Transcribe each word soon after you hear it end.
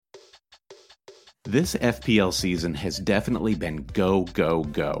This FPL season has definitely been go, go,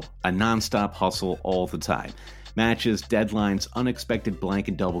 go. A nonstop hustle all the time. Matches, deadlines, unexpected blank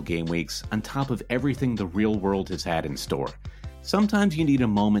and double game weeks, on top of everything the real world has had in store. Sometimes you need a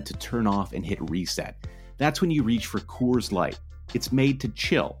moment to turn off and hit reset. That's when you reach for Coors Light. It's made to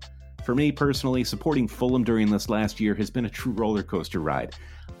chill. For me personally, supporting Fulham during this last year has been a true roller coaster ride.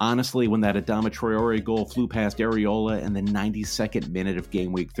 Honestly, when that Adama Traore goal flew past Areola in the 92nd minute of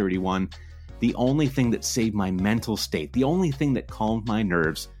game week 31, the only thing that saved my mental state, the only thing that calmed my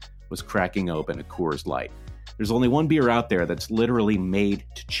nerves, was cracking open a Coors Light. There's only one beer out there that's literally made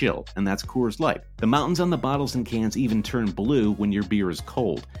to chill, and that's Coors Light. The mountains on the bottles and cans even turn blue when your beer is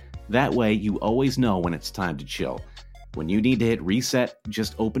cold. That way, you always know when it's time to chill. When you need to hit reset,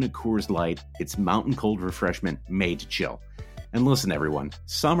 just open a Coors Light. It's mountain cold refreshment made to chill. And listen, everyone,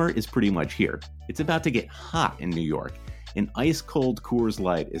 summer is pretty much here. It's about to get hot in New York. An ice-cold Coors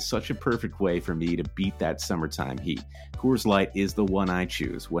Light is such a perfect way for me to beat that summertime heat. Coors Light is the one I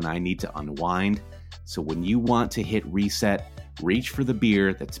choose when I need to unwind. So when you want to hit reset, reach for the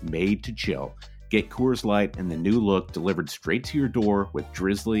beer that's made to chill. Get Coors Light and the new look delivered straight to your door with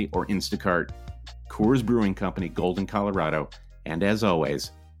Drizzly or Instacart. Coors Brewing Company, Golden, Colorado. And as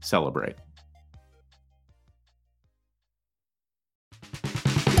always, celebrate.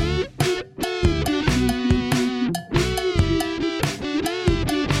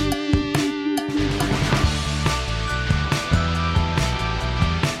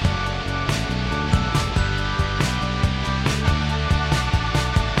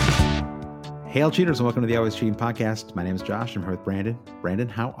 Hail cheaters and welcome to the Always Cheating Podcast. My name is Josh. I'm here with Brandon. Brandon,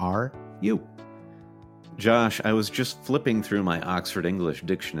 how are you? Josh, I was just flipping through my Oxford English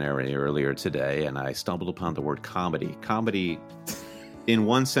dictionary earlier today, and I stumbled upon the word comedy. Comedy, in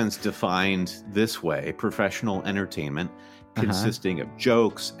one sense, defined this way: professional entertainment consisting of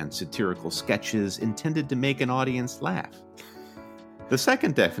jokes and satirical sketches intended to make an audience laugh. The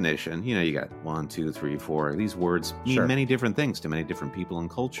second definition, you got 1, 2, 3, 4. These words mean many different things to many different people and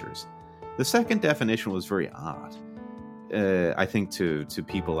cultures. The second definition was very odd, I think, to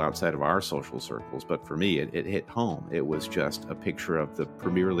people outside of our social circles. But for me, it hit home. It was just a picture of the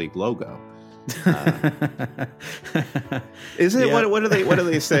Premier League logo. Is it? Yeah. What do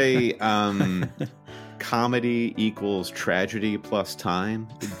they say? Comedy equals tragedy plus time,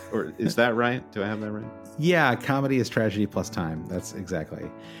 or is that right? Do I have that right? Yeah, comedy is tragedy plus time. That's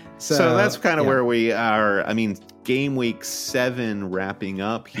exactly. So that's kind of where we are. I mean, game week 7 wrapping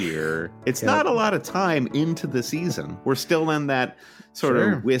up here. It's not a lot of time into the season. We're still in that sort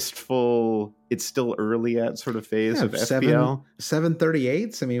of wistful, it's still early at sort of phase of FPL.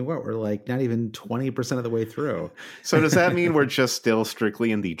 738s? I mean, we're like not even 20% of the way through. So does that mean we're just still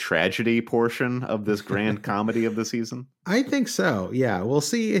strictly in the tragedy portion of this grand comedy of the season? I think so. Yeah, we'll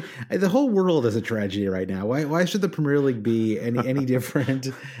see. The whole world is a tragedy right now. Why should the Premier League be any different?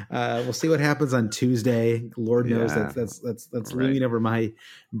 We'll see what happens on Tuesday. Lord knows that's looming over my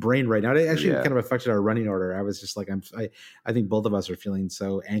brain right now. It actually kind of affected our running order. I was just like, I think both of us are feeling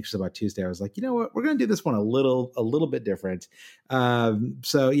so anxious about Tuesday. I was like, you know what, we're going to do this one a little bit different.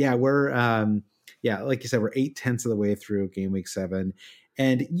 So yeah, we're like you said, we're 8/10 of the way through game week 7.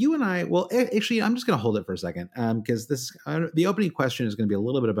 And you and I, well, actually, I'm just going to hold it for a second because this the opening question is going to be a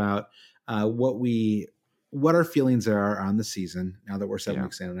little bit about what our feelings are on the season now that we're 7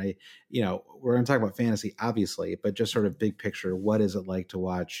 weeks in. And we're going to talk about fantasy, obviously, but just sort of big picture. What is it like to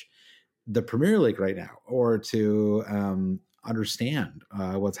watch the Premier League right now, or to understand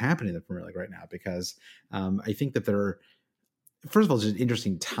what's happening in the Premier League right now? Because I think that first of all, it's an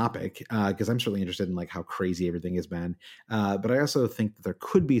interesting topic because I'm certainly interested in like how crazy everything has been. But I also think that there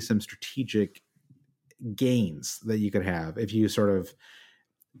could be some strategic gains that you could have if you sort of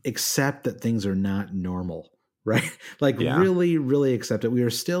accept that things are not normal, right? Really, really accept it. We are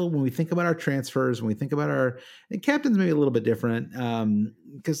still, when we think about our transfers, when we think about and captains maybe a little bit different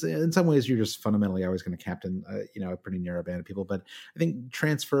because in some ways you're just fundamentally always going to captain, a pretty narrow band of people. But I think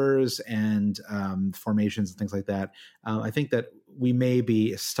transfers and formations and things like that, I think that we may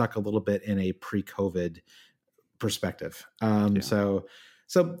be stuck a little bit in a pre-COVID perspective.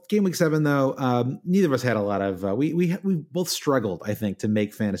 So game week 7, though, neither of us had a lot of we both struggled, I think, to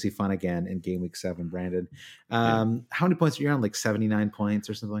make fantasy fun again in game week 7. Brandon, how many points are you on? Like 79 points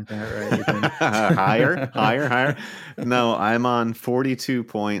or something like that, right? higher. No, I'm on 42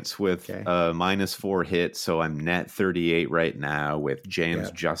 points with -4 hits, so I'm net 38 right now with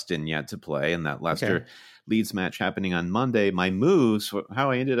James Justin yet to play, and that Leicester Leeds match happening on Monday. My moves, how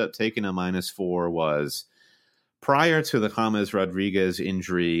I ended up taking a -4 was prior to the James Rodriguez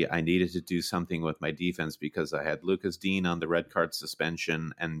injury, I needed to do something with my defense because I had Lucas Dean on the red card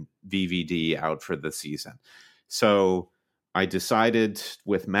suspension and VVD out for the season. So I decided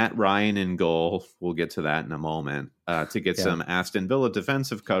with Matt Ryan in goal, we'll get to that in a moment, to get some Aston Villa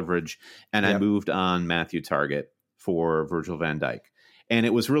defensive coverage, and I moved on Matthew Targett for Virgil van Dijk. And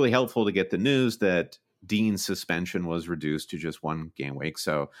it was really helpful to get the news that Dean's suspension was reduced to just 1 game week.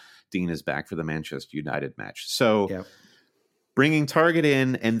 So Dean is back for the Manchester United match. So bringing Targett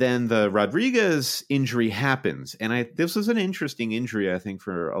in, and then the Rodriguez injury happens. And this was an interesting injury, I think,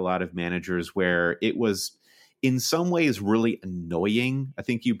 for a lot of managers, where it was in some ways really annoying. I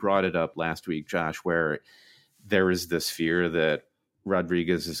think you brought it up last week, Josh, where there is this fear that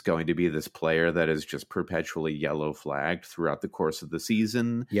Rodriguez is going to be this player that is just perpetually yellow flagged throughout the course of the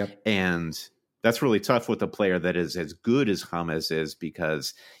season. And that's really tough with a player that is as good as James is,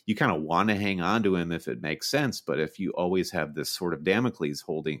 because you kind of want to hang on to him if it makes sense. But if you always have this sort of Damocles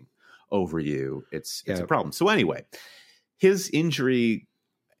holding over you, it's a problem. So anyway, his injury,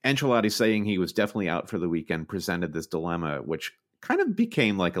 Ancelotti saying he was definitely out for the weekend, presented this dilemma, which kind of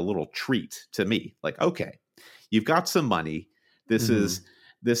became like a little treat to me. Like, okay, you've got some money. This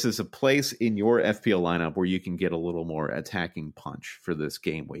is a place in your FPL lineup where you can get a little more attacking punch for this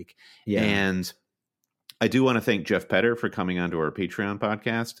game week. And I do want to thank Jeff Petter for coming onto our Patreon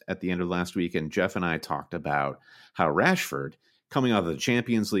podcast at the end of last week. And Jeff and I talked about how Rashford, coming out of the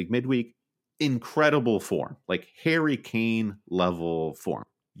Champions League midweek, incredible form, like Harry Kane level form.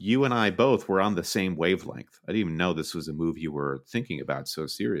 You and I both were on the same wavelength. I didn't even know this was a move you were thinking about so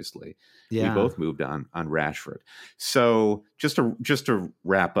seriously. We both moved on Rashford. So just to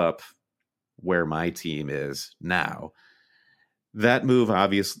wrap up where my team is now, that move,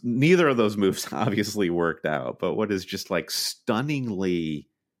 neither of those moves obviously worked out. But what is just like stunningly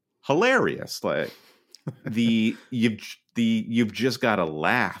hilarious, like you've just got to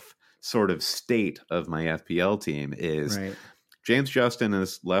laugh sort of state of my FPL team is. Right. James Justin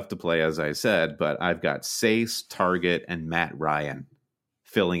is left to play, as I said, but I've got Sace, Targett, and Matt Ryan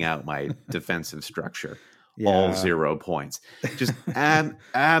filling out my defensive structure. All 0 points. Just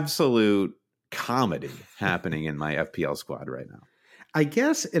absolute comedy happening in my FPL squad right now. I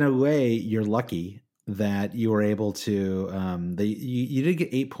guess in a way you're lucky that you were able to. You did get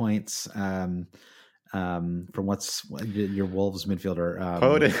 8 points from what's your Wolves midfielder,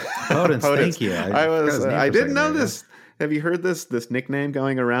 Podence. Thank you. I didn't know this. Have you heard this nickname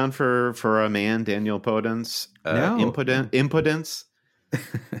going around for a man, Daniel Podence? No. Impotence.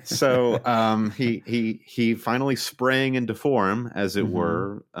 So he finally sprang into form, as it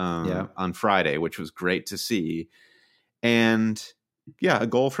were, on Friday, which was great to see. And a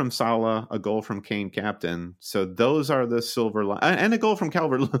goal from Salah, a goal from Kane captain. So those are the silver line, and a goal from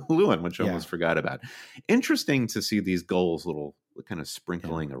Calvert-Lewin, which I almost forgot about. Interesting to see these goals little kind of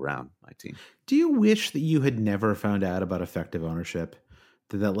sprinkling around my team. Do you wish that you had never found out about effective ownership?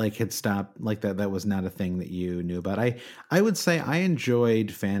 That like had stopped, like that was not a thing that you knew about? I would say I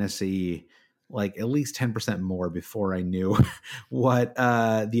enjoyed fantasy like at least 10% more before I knew what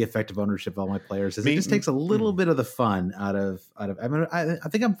the effective ownership of all my players is. It just takes a little bit of the fun out of. I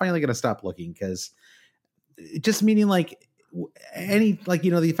think I'm finally going to stop looking, because just meaning like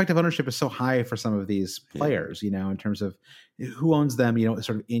the effective ownership is so high for some of these players, in terms of who owns them,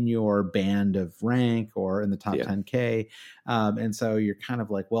 sort of in your band of rank or in the top 10K. And so you're kind of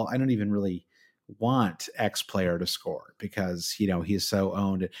like, well, I don't even really want X player to score because, he's so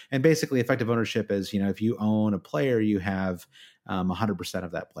owned. And basically effective ownership is, if you own a player, you have 100%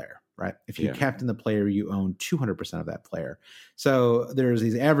 of that player, right? If you captain the player, you own 200% of that player. So there's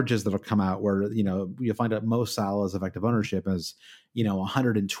these averages that'll come out where, you'll find out Mo Salah's effective ownership is,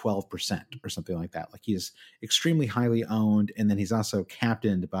 112% or something like that. Like he's extremely highly owned. And then he's also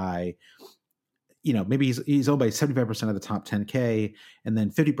captained by, maybe he's owned by 75% of the top 10K, and then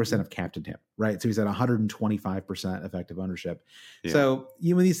 50% have captained him, right? So he's at 125% effective ownership. Yeah. So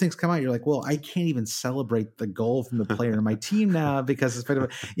when these things come out, you're like, well, I can't even celebrate the goal from the player in my team now because it's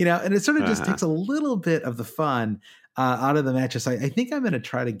effective, and it sort of just takes a little bit of the fun out of the matches. I think I'm going to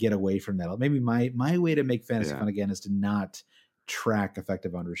try to get away from that. Maybe my way to make fantasy fun again is to not track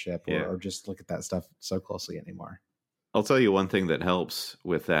effective ownership or just look at that stuff so closely anymore. I'll tell you one thing that helps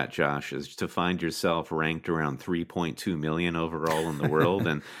with that, Josh, is to find yourself ranked around 3.2 million overall in the world.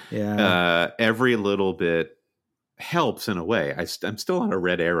 And every little bit helps in a way. I'm still on a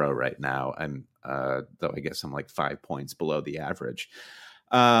red arrow right now. Though I guess I'm like 5 points below the average.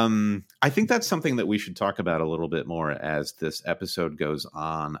 I think that's something that we should talk about a little bit more as this episode goes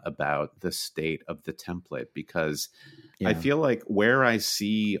on about the state of the template, because I feel like where I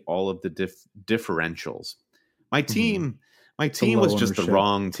see all of the differentials My team, my team was just the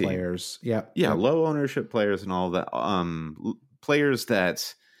wrong team. Players, yeah, low ownership players and all that. Players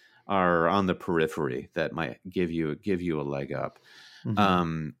that are on the periphery that might give you a leg up.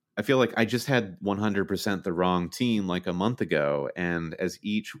 I feel like I just had 100% the wrong team like a month ago, and as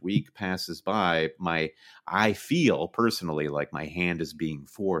each week passes by, I feel personally like my hand is being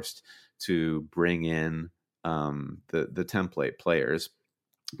forced to bring in the template players.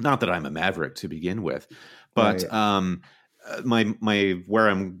 Not that I'm a maverick to begin with, but my where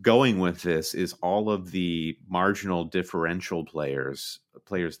I'm going with this is all of the marginal differential players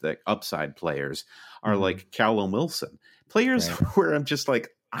that upside players are like Callum Wilson, players where I'm just like,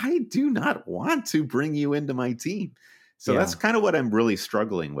 I do not want to bring you into my team. So that's kind of what I'm really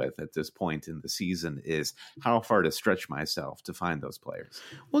struggling with at this point in the season, is how far to stretch myself to find those players.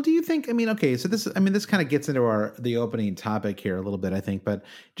 Well, do you think, okay, so this kind of gets into the opening topic here a little bit, I think, but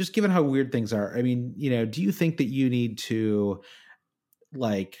just given how weird things are, do you think that you need to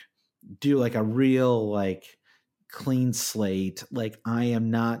like do like a real like clean slate? Like, I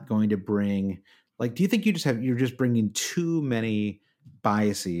am not going to bring, like, do you think you're just bringing too many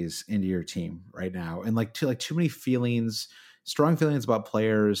biases into your team right now, and too many strong feelings about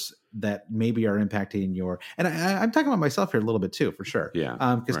players that maybe are impacting and I'm talking about myself here a little bit too, for sure.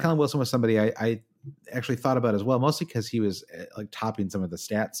 Yeah. Because Callum Wilson was somebody I actually thought about as well, mostly because he was like topping some of the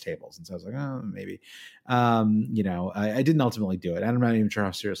stats tables. And so I was like, oh, maybe, I didn't ultimately do it. I'm not even sure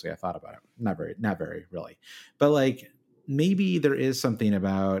how seriously I thought about it. Not very really, but like, maybe there is something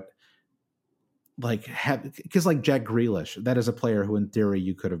about because like Jack Grealish, that is a player who in theory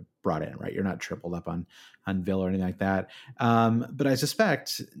you could have brought in, right? You're not tripled up on Villa or anything like that. But I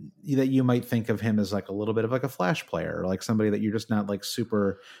suspect that you might think of him as like a little bit of like a flash player, or like somebody that you're just not like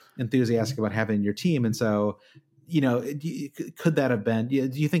super enthusiastic about having in your team. And so, could that have been, do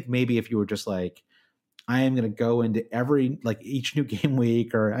you think maybe if you were just like, I am going to go into each new game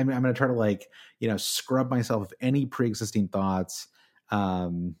week, or I'm going to try to scrub myself of any pre-existing thoughts,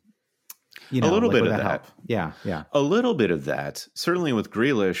 a little bit of that. Help? Yeah. A little bit of that. Certainly with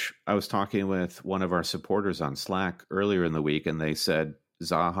Grealish, I was talking with one of our supporters on Slack earlier in the week, and they said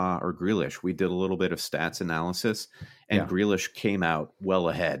Zaha or Grealish. We did a little bit of stats analysis, and Grealish came out well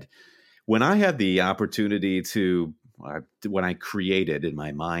ahead. When I had the opportunity when I created in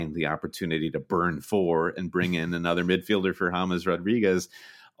my mind the opportunity to burn 4 and bring in another midfielder for James Rodriguez,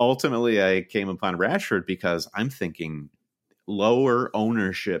 ultimately I came upon Rashford because I'm thinking lower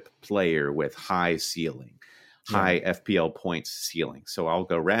ownership player with high ceiling, high FPL points ceiling. So I'll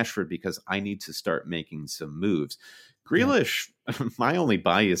go Rashford because I need to start making some moves. Grealish, my only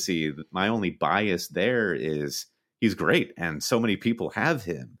bias there is he's great, and so many people have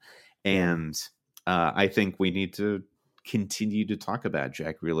him. And I think we need to continue to talk about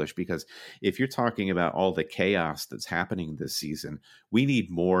Jack Grealish, because if you're talking about all the chaos that's happening this season, we need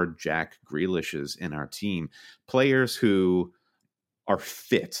more Jack Grealishes in our team. Players who are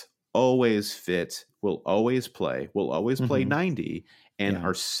fit, will always play 90, and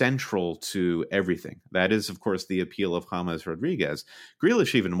are central to everything. That is, of course, the appeal of James Rodriguez.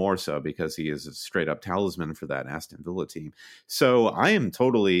 Grealish even more so, because he is a straight up talisman for that Aston Villa team. So I am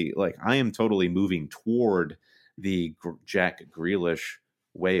totally moving toward the Jack Grealish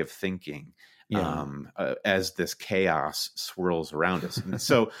way of thinking. As this chaos swirls around us. And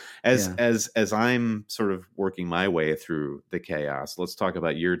so as I'm sort of working my way through the chaos, let's talk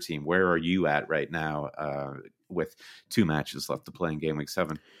about your team. Where are you at right now with 2 matches left to play in game week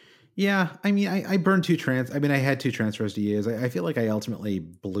 7? Yeah, I burned 2 I had 2 transfers to use. I feel like I ultimately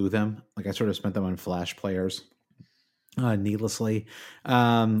blew them. Like, I sort of spent them on flash players needlessly.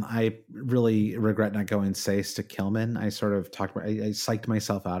 I really regret not going Sace to Kilman. I sort of I psyched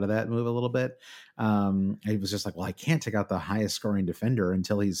myself out of that move a little bit. I was just like, well, I can't take out the highest scoring defender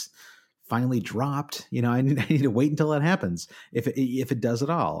until he's finally dropped. I need to wait until that happens. If it does at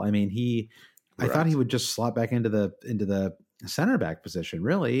all. I thought he would just slot back into the center back position.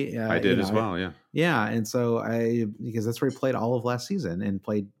 Really, I did as well. Yeah. And so because that's where he played all of last season and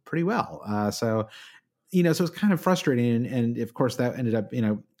played pretty well. So it's kind of frustrating. And of course that ended up,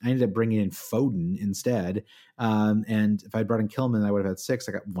 I ended up bringing in Foden instead. And if I brought in Kilman, I would have had 6.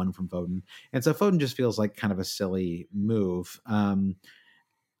 I got 1 from Foden. And so Foden just feels like kind of a silly move. I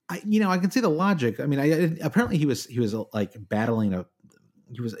can see the logic. Apparently he was like battling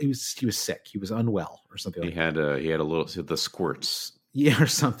he was sick. He was unwell or something. He had a little, the squirts Yeah, or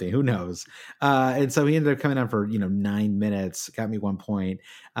something. Who knows? And so he ended up coming on for 9 minutes, got me 1 point.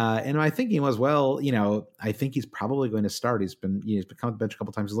 And my thinking was, well, I think he's probably going to start. He's been coming to the bench a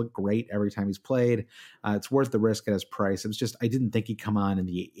couple times. He's looked great every time he's played. It's worth the risk at his price. It was just I didn't think he'd come on in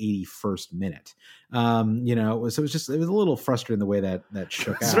the 81st minute. So it was a little frustrating the way that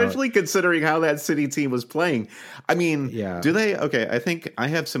shook out. Especially considering how that City team was playing. I mean, Yeah. do they? Okay, I think I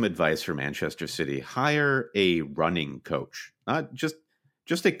have some advice for Manchester City. Hire a running coach, not just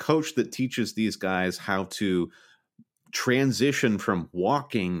a coach that teaches these guys how to transition from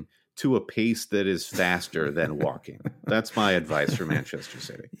walking to a pace that is faster than walking. That's my advice for Manchester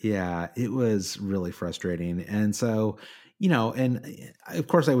City. Yeah, it was really frustrating. And so, and of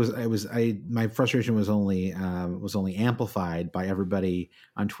course my frustration was only amplified by everybody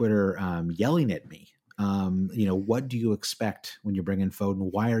on Twitter yelling at me. What do you expect when you bring in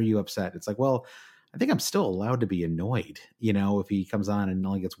Foden? Why are you upset? It's like, well, I think I'm still allowed to be annoyed, if he comes on and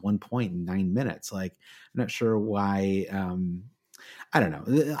only gets 1 point in 9 minutes. Like, I'm not sure why. I don't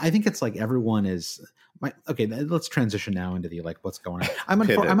know. I think it's like everyone is. Okay, let's transition now into the what's going on.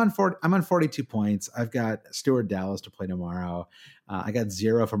 I'm on 42 points. I've got Stuart Dallas to play tomorrow. I got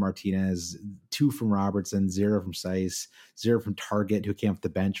 0 from Martinez, 2 from Robertson, 0 from Saiss, 0 from Target, who came off the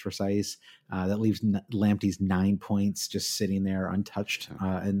bench for Saiss. That leaves Lamptey's 9 points just sitting there untouched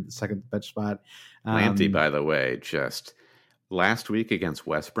in the second bench spot. Lamptey, by the way, just last week against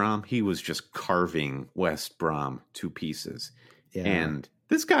West Brom, he was just carving West Brom to pieces. Yeah. And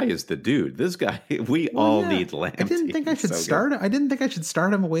this guy is the dude. This guy, we all need Lamptey. I didn't think I should start him. I didn't think I should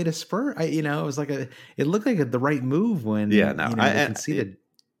start him away to Spur. It was it looked like the right move when I conceded.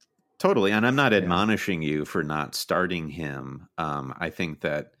 Totally. And I'm not admonishing you for not starting him. I think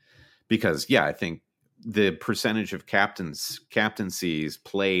that because, I think the percentage of captaincies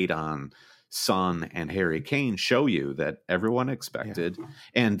played on Son and Harry Kane show you that everyone expected. Yeah.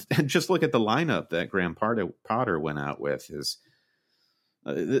 And just look at the lineup that Graham Potter went out with is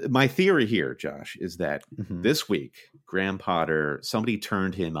my theory here, Josh, is that this week, Graham Potter, somebody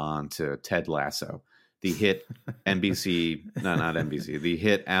turned him on to Ted Lasso, the hit NBC, no, not NBC, the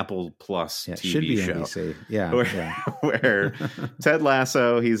hit Apple Plus TV should be show. NBC. Where Ted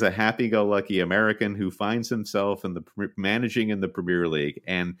Lasso, he's a happy-go-lucky American who finds himself managing in the Premier League.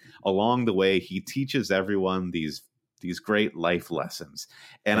 And along the way, he teaches everyone these great life lessons.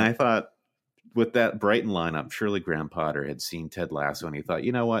 And I thought, with that Brighton lineup, surely Graham Potter had seen Ted Lasso and he thought,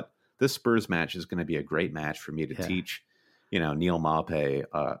 you know what, this Spurs match is going to be a great match for me to teach, Neil Maupay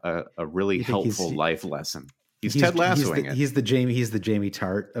a really helpful life lesson. He's Ted Lassoing it. He's the Jamie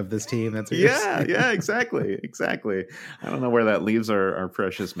Tart of this team. That's what exactly. I don't know where that leaves our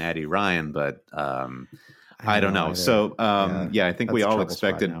precious Matty Ryan, but I don't know. So I think we all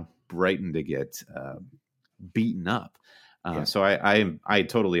expected Brighton to get beaten up. So I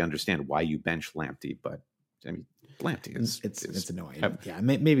totally understand why you bench Lamptey, but I mean Lamptey is it's annoying.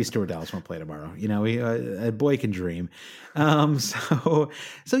 Maybe Stuart Dallas won't play tomorrow. A boy can dream. It's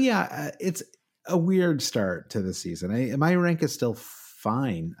a weird start to the season. My rank is still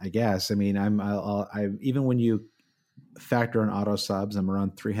fine, I guess. I mean, I even when you factor in auto subs, I'm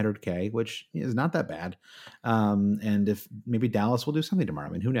around 300K, which is not that bad. And if maybe Dallas will do something tomorrow,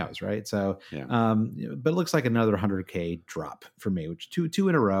 I mean, who knows, right? So, but it looks like another 100K drop for me, which two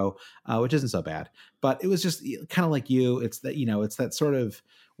in a row, which isn't so bad. But it was just kind of like you. It's that it's that sort of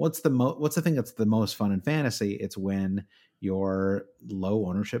what's the thing that's the most fun in fantasy? It's when your low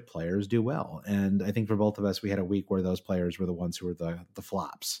ownership players do well. And I think for both of us, we had a week where those players were the ones who were the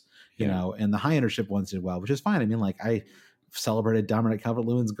flops. And the high ownership ones did well, which is fine. I mean, I celebrated Dominic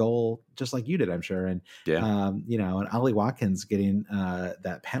Calvert-Lewin's goal just like you did, I'm sure. And, and Ollie Watkins getting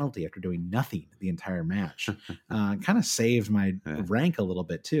that penalty after doing nothing the entire match kind of saved my rank a little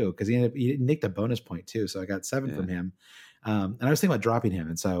bit too, because he nicked a bonus point too. So I got 7 from him. And I was thinking about dropping him.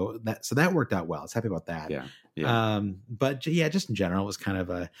 And so that worked out well. I was happy about that. But just in general, it was kind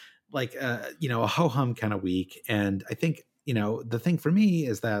of a ho-hum kind of week. And I think, the thing for me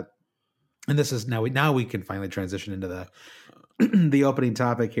is that, and this is now we can finally transition into the the opening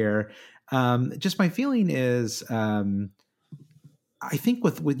topic here. Just my feeling is, I think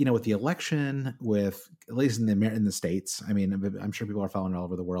with the election, with at least in the States, I mean, I'm sure people are following all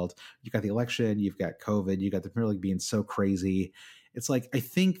over the world. You've got the election, you've got COVID, you've got the Premier League being so crazy. It's like, I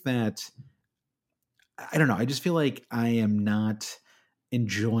think that, I don't know. I just feel like I am not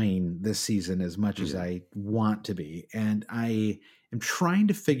enjoying this season as much as I want to be. And I am trying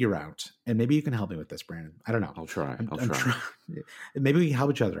to figure out, and maybe you can help me with this, Brandon. I don't know. I'll try. Maybe we can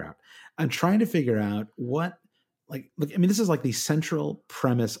help each other out. I'm trying to figure out what, this is like the central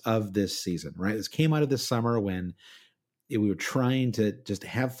premise of this season, right? This came out of this summer when, we were trying to just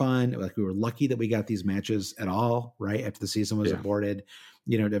have fun. Like we were lucky that we got these matches at all, right? After the season was aborted,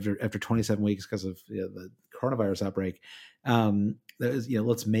 after 27 weeks because of the coronavirus outbreak.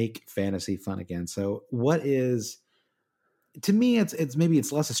 Let's make fantasy fun again. So what is, to me, it's maybe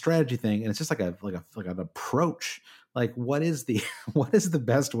it's less a strategy thing, and it's just like an approach. Like what is the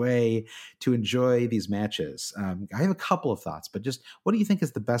best way to enjoy these matches? I have a couple of thoughts, but just what do you think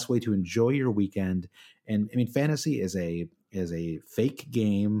is the best way to enjoy your weekend? And I mean, fantasy is a fake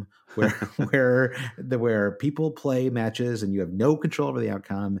game where people play matches and you have no control over the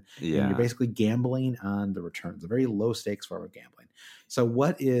outcome. Yeah. And you're basically gambling on the returns, a very low stakes form of gambling. So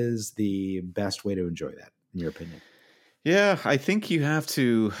what is the best way to enjoy that, in your opinion? Yeah, I think you have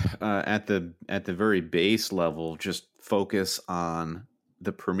to, at the very base level, just focus on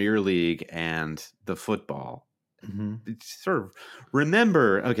the Premier League and the football. Mm-hmm. Sort of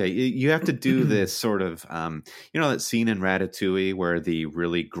remember, okay, you have to do this sort of, that scene in Ratatouille where the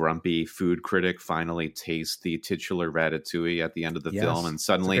really grumpy food critic finally tastes the titular ratatouille at the end of the film, and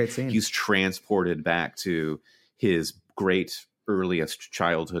suddenly he's transported back to his great earliest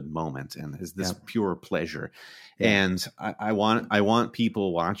childhood moment and is this pure pleasure. And I want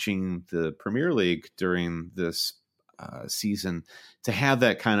people watching the Premier League during this season to have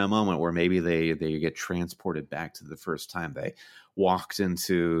that kind of moment where maybe they get transported back to the first time they walked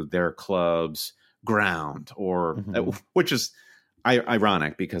into their club's ground, or which is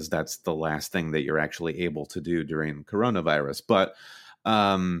ironic because that's the last thing that you're actually able to do during coronavirus. But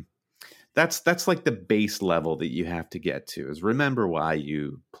that's like the base level that you have to get to, is remember why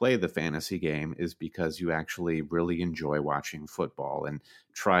you play the fantasy game is because you actually really enjoy watching football, and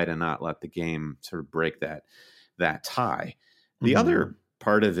try to not let the game sort of break that tie. The other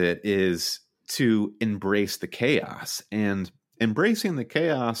part of it is to embrace the chaos, and embracing the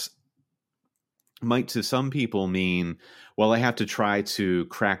chaos might to some people mean, well, I have to try to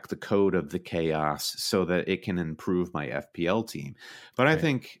crack the code of the chaos so that it can improve my FPL team. But I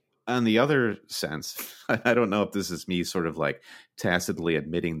think on the other sense, I don't know if this is me sort of like tacitly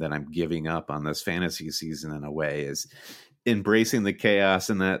admitting that I'm giving up on this fantasy season in a way, is embracing the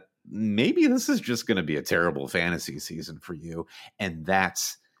chaos, and that maybe this is just going to be a terrible fantasy season for you. And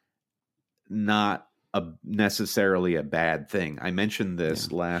that's not necessarily a bad thing. I mentioned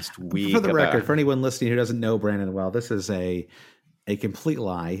this last week. For the record, for anyone listening who doesn't know Brandon well, this is a complete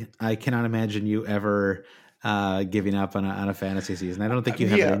lie. I cannot imagine you ever giving up on a fantasy season. I don't think you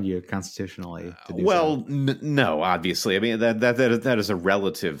have it in you constitutionally to do so. No, obviously. I mean, that is a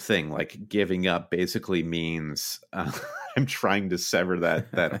relative thing. Like giving up basically means I'm trying to sever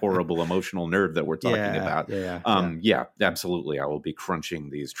that horrible emotional nerve that we're talking about. Yeah, absolutely. I will be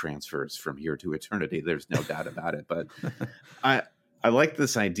crunching these transfers from here to eternity. There's no doubt about it. But I like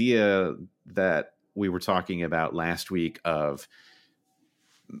this idea that we were talking about last week of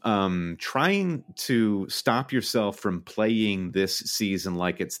trying to stop yourself from playing this season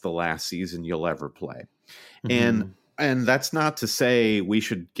like it's the last season you'll ever play. And that's not to say we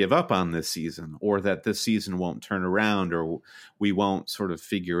should give up on this season, or that this season won't turn around, or we won't sort of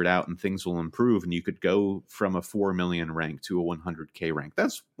figure it out and things will improve and you could go from a 4 million rank to a 100K rank.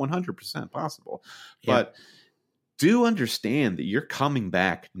 That's 100% possible. But do understand that you're coming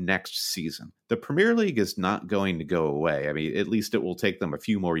back next season. The Premier League is not going to go away. I mean, at least it will take them a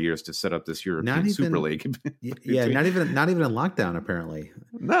few more years to set up this European Super League. Not even in lockdown, apparently.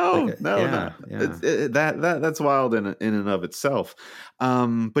 No. That's wild in and of itself.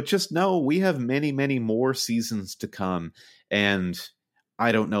 But just know we have many, many more seasons to come, and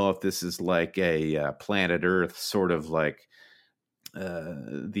I don't know if this is like a planet Earth sort of like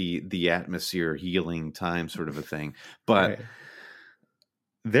the atmosphere healing time sort of a thing, but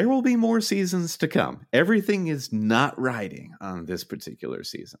there will be more seasons to come. Everything is not riding on this particular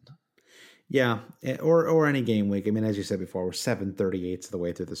season. Yeah, or any game week. I mean, as you said before, we're 7/38 of the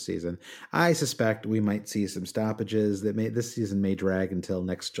way through the season. I suspect we might see some stoppages this season may drag until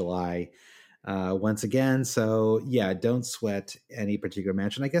next July once again. So yeah, don't sweat any particular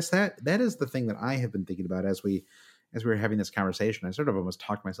match. And I guess that is the thing that I have been thinking about as we were having this conversation. I sort of almost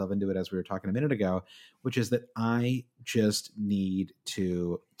talked myself into it as we were talking a minute ago, which is that I just need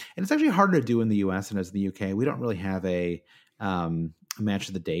to, and it's actually harder to do in the US than it is in the UK. We don't really have a match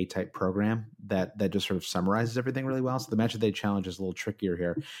of the day type program that just sort of summarizes everything really well. So the match of the day challenge is a little trickier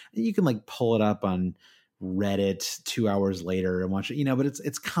here. You can like pull it up on Reddit 2 hours later and watch it, but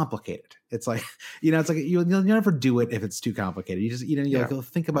it's complicated. It's like, it's like you'll never do it if it's too complicated. You just, you'll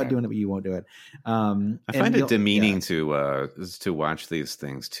think about doing it, but you won't do it. I find it demeaning to watch these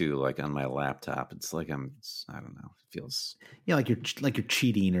things too, like on my laptop. It's like I don't know. It feels like you're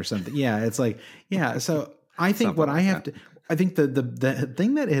cheating or something. Yeah. It's like, yeah. So I think I think the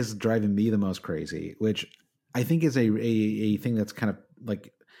thing that is driving me the most crazy, which I think is a thing that's kind of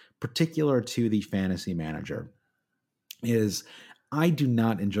like particular to the fantasy manager, is I do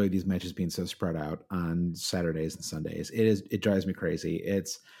not enjoy these matches being so spread out on Saturdays and Sundays. It drives me crazy.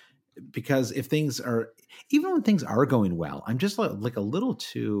 It's because even when things are going well, I'm just like a little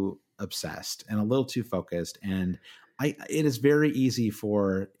too obsessed and a little too focused. And it is very easy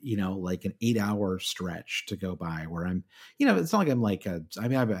for, like an 8-hour stretch to go by where I'm, it's not like I'm like, I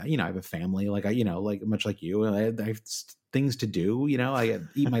have a family, like like much like you, I have things to do, I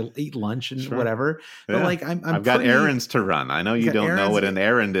eat lunch and whatever. Yeah. But like I've got errands to run. I know you don't know what an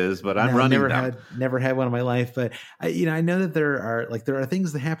errand is, but I'm running them. Never had one in my life, but I know that there are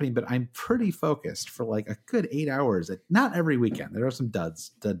things that are happening, but I'm pretty focused for like a good 8 hours. Not every weekend. There are some dud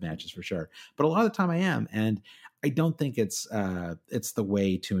matches for sure, but a lot of the time I am, and I don't think it's the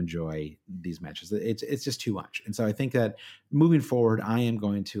way to enjoy these matches. It's just too much. And so I think that moving forward, I am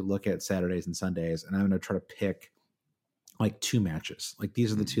going to look at Saturdays and Sundays, and I'm going to try to pick like 2 matches. Like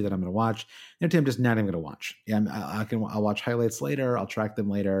these are the 2 that I'm going to watch. I'm just not even going to watch. Yeah, I'll watch highlights later. I'll track them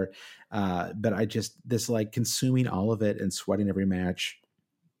later. But this like consuming all of it and sweating every match,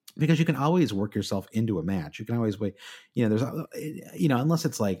 because you can always work yourself into a match. You can always wait. There's unless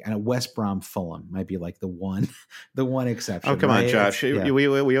it's like West Brom Fulham might be like the one exception. Oh, come on, Josh.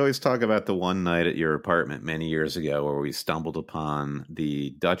 We always talk about the one night at your apartment many years ago where we stumbled upon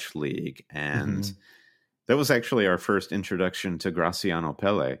the Dutch league, and that was actually our first introduction to Graziano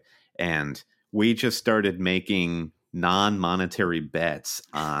Pelle. And we just started making non-monetary bets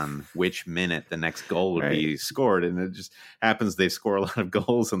on which minute the next goal would be scored, and it just happens they score a lot of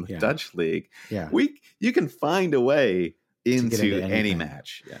goals in the Dutch league. You can find a way into any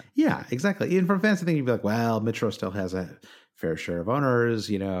match. Exactly. Even from a fantasy thing, you'd be like, well, Mitro still has a fair share of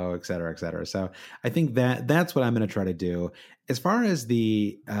owners, et cetera, et cetera. So I think that's what I'm going to try to do. As far as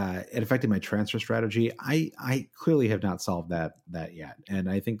it affected my transfer strategy, I clearly have not solved that yet,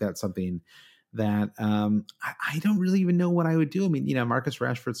 and I think that's something that I don't really even know what I would do. I mean, Marcus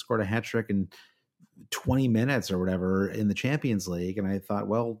Rashford scored a hat trick in 20 minutes or whatever in the Champions League, and I thought,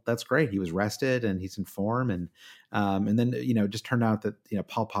 well, that's great. He was rested and he's in form, and then it just turned out that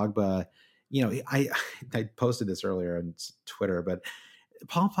Paul Pogba, I posted this earlier on Twitter, but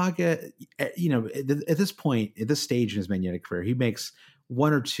Paul Pogba, at this point, at this stage in his Man United career, he makes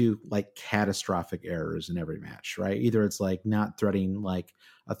 1 or 2 like catastrophic errors in every match, right? Either it's like not threading like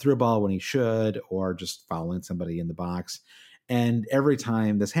a through ball when he should, or just fouling somebody in the box. And every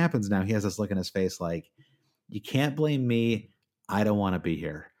time this happens now, he has this look in his face like, you can't blame me. I don't want to be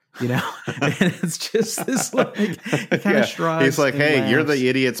here. And it's just this like, he kind of shrugs. He's like, hey, laughs. You're the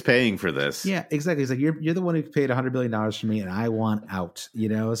idiots paying for this. Yeah, exactly. He's like, you're the one who paid $100 billion for me, and I want out,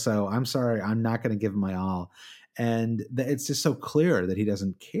 so I'm sorry. I'm not going to give him my all. And it's just so clear that he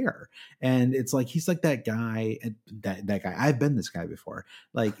doesn't care. And it's like, he's like that guy, that guy. I've been this guy before.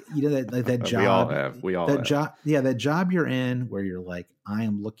 Like, that job. We all have. Job. Yeah. That job you're in where you're like, I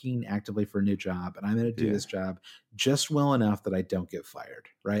am looking actively for a new job, and I'm going to do this job just well enough that I don't get fired.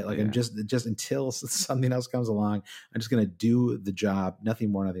 Right. Like I'm just until something else comes along, I'm just going to do the job,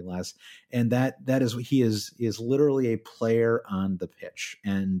 nothing more, nothing less. And he is literally a player on the pitch.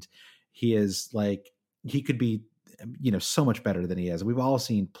 And he is like, he could be, so much better than he is. We've all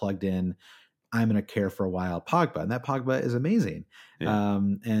seen plugged in, I'm going to care for a while Pogba, and that Pogba is amazing.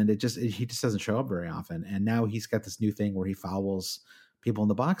 And he just doesn't show up very often. And now he's got this new thing where he fouls people in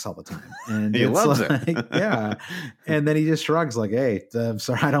the box all the time, and he loves it. And then he just shrugs like, hey, I'm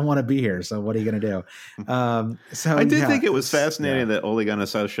sorry, I don't want to be here. So what are you going to do? So I did think it was fascinating that Ole Gunnar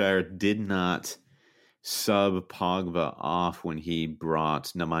Solskjaer did not sub Pogba off when he brought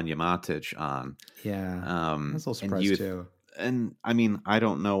Nemanja Matic on. I was a little surprised too. And I mean, I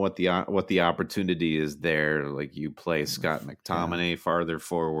don't know what the opportunity is there. Like, you play Scott McTominay farther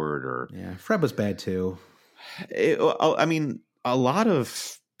forward, or Fred was bad too. I mean, a lot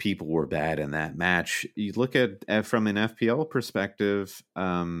of people were bad in that match. You look at from an FPL perspective,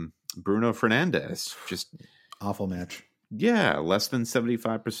 Bruno Fernandes, just awful match. Yeah, less than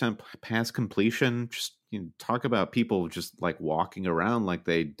 75% pass completion. Just talk about people just like walking around like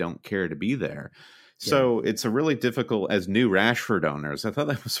they don't care to be there. So it's a really difficult, as new Rashford owners, I thought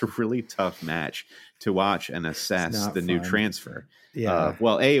that was a really tough match to watch and assess the new transfer. Yeah.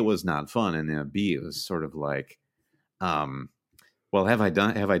 Well, A, it was not fun, and B, it was sort of like, Well, have I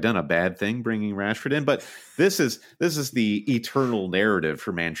done a bad thing bringing Rashford in? But this is the eternal narrative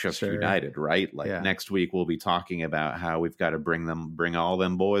for Manchester United, right? Like next week we'll be talking about how we've got to bring all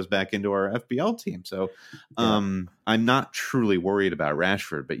them boys back into our FPL team. So I'm not truly worried about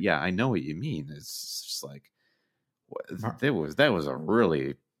Rashford, but yeah, I know what you mean. It's just like that was a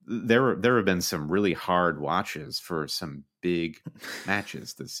really there have been some really hard watches for some big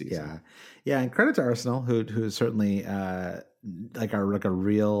matches this season. Yeah, and credit to Arsenal, who certainly they are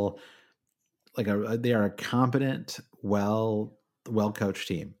a competent, well coached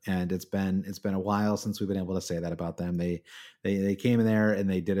team, and it's been a while since we've been able to say that about them. They came in there and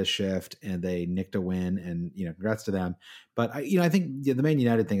they did a shift and they nicked a win, and congrats to them. But I think the Man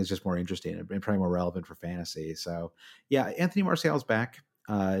United thing is just more interesting and probably more relevant for fantasy. So yeah, Anthony Martial's back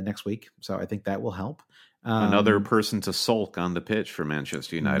next week, so I think that will help. Another person to sulk on the pitch for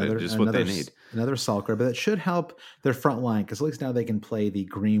Manchester United, just what they need. Another sulker, but that should help their front line, because at least now they can play the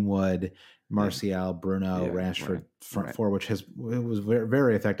Greenwood, Martial, Bruno, Rashford front four, which was very,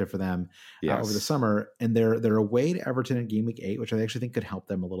 very effective for them over the summer. And they're away to Everton in game week 8, which I actually think could help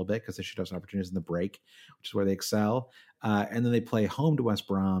them a little bit because they should have some opportunities in the break, which is where they excel. And then they play home to West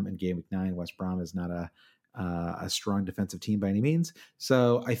Brom in game week 9. West Brom is not a strong defensive team by any means.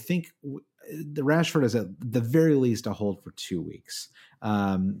 So I think the Rashford is at the very least a hold for 2 weeks,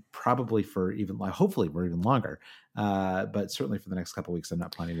 probably for hopefully for even longer. But certainly for the next couple of weeks, I'm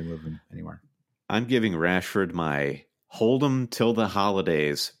not planning to move him anywhere. I'm giving Rashford my hold him till the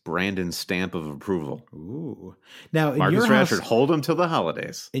holidays Brandon stamp of approval. Ooh. Now, Marcus Rashford, hold him till the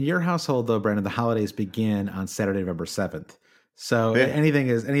holidays. In your household, though, Brandon, the holidays begin on Saturday, November 7th. So anything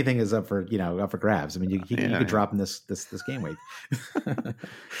is up for grabs. I mean, you could drop in this game week.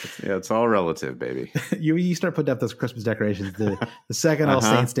 Yeah, it's all relative, baby. You start putting up those Christmas decorations the second All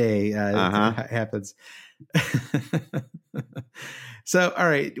Saints Day happens. So all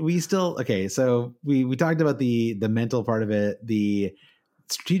right, so we talked about the mental part of it, the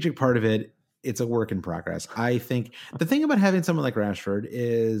strategic part of it. It's a work in progress. I think the thing about having someone like Rashford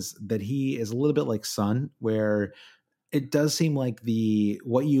is that he is a little bit like Son, where it does seem like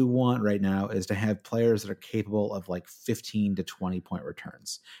what you want right now is to have players that are capable of like 15 to 20 point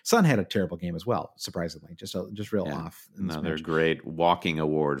returns. Son had a terrible game as well, surprisingly, just real off. Another great walking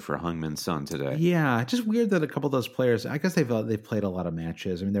award for Heung-min Son today. Yeah, just weird that a couple of those players, I guess they've played a lot of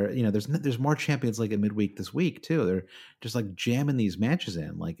matches. I mean, there's more Champions League at midweek this week too. They're just like jamming these matches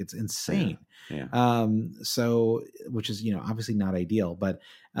in, like it's insane. Yeah. So which is obviously not ideal, but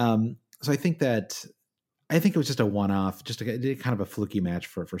so I think it was just a one-off, just kind of a fluky match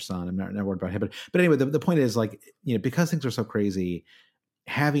for Son. I'm not worried about him, but anyway, the point is because things are so crazy,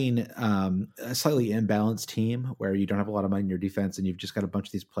 having a slightly imbalanced team where you don't have a lot of money in your defense and you've just got a bunch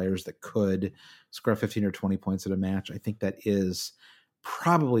of these players that could score 15 or 20 points at a match, I think that is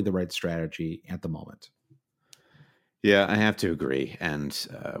probably the right strategy at the moment. Yeah, I have to agree. And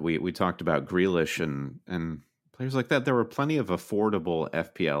we talked about Grealish and players like that. There were plenty of affordable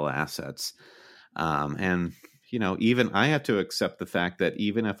FPL assets. And even I have to accept the fact that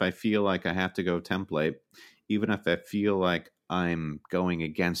even if I feel like I have to go template, even if I feel like I'm going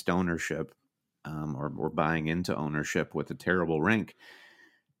against ownership, or buying into ownership with a terrible rank,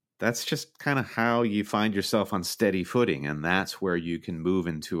 that's just kind of how you find yourself on steady footing. And that's where you can move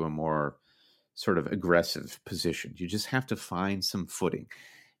into a more sort of aggressive position. You just have to find some footing.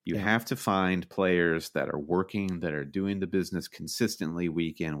 You have to find players that are working, that are doing the business consistently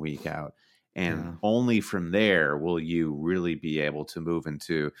week in, week out. And only from there will you really be able to move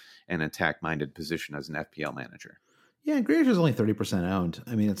into an attack-minded position as an FPL manager. Yeah, and Grealish is only 30% owned.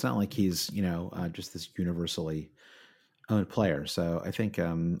 I mean, it's not like he's just this universally owned player. So I think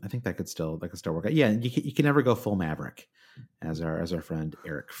that could still work out. Yeah, and you can never go full Maverick, as our friend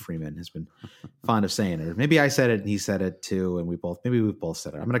Eric Freeman has been fond of saying. Or maybe I said it and he said it too, and we both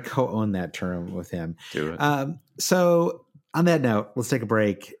said it. I'm going to co-own that term with him. Do it. So on that note, let's take a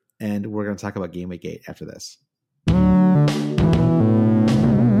break. And we're going to talk about Game Week 8 after this. All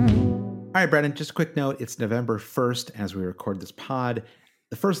right, Brandon, just a quick note. It's November 1st as we record this pod.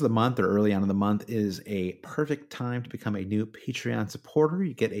 The first of the month or early on in the month is a perfect time to become a new Patreon supporter.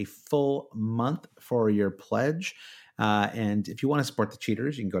 You get a full month for your pledge. And if you want to support the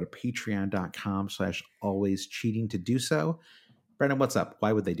cheaters, you can go to patreon.com/alwayscheating to do so. Brandon, what's up?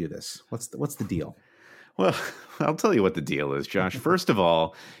 Why would they do this? What's the deal? Well, I'll tell you what the deal is, Josh. First of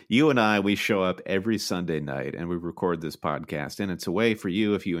all, you and I, we show up every Sunday night and we record this podcast. And it's a way for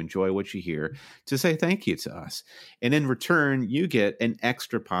you, if you enjoy what you hear, to say thank you to us. And in return, you get an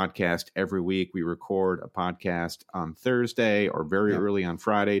extra podcast every week. We record a podcast on Thursday or very early on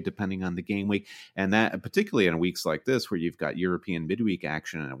Friday, depending on the game week. And that, particularly in weeks like this, where you've got European midweek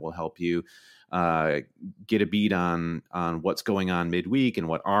action, and it will help you get a beat on what's going on midweek and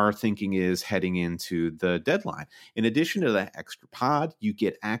what our thinking is heading into the deadline. In addition to that extra pod, you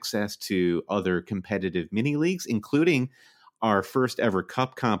get access to other competitive mini leagues, including our first ever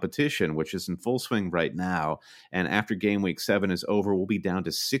cup competition, which is in full swing right now. And after game week 7 is over, we'll be down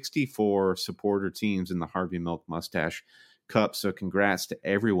to 64 supporter teams in the Harvey Milk Mustache Cup. So congrats to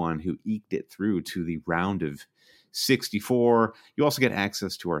everyone who eked it through to the round of 64. You also get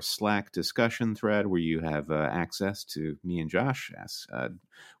access to our Slack discussion thread, where you have access to me and Josh.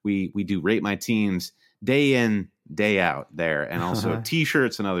 We do Rate My Teams day in, day out there, and also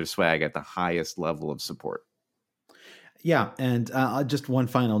t-shirts and other swag at the highest level of support. Yeah, and just one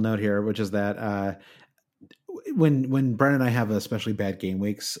final note here, which is that when Brent and I have especially bad game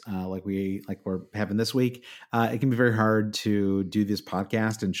weeks, like we're having this week, it can be very hard to do this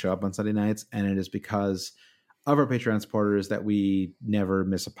podcast and show up on Sunday nights, and it is because of our Patreon supporters that we never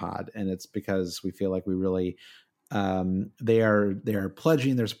miss a pod. And it's because we feel like we really, they are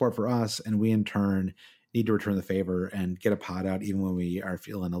pledging their support for us, and we in turn need to return the favor and get a pod out even when we are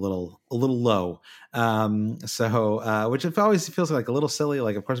feeling a little low. Which it always feels like a little silly.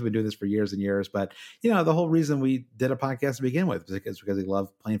 Like, of course, we've been doing this for years and years, but the whole reason we did a podcast to begin with is because we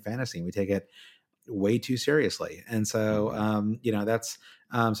love playing fantasy, and we take it way too seriously. And so, that's,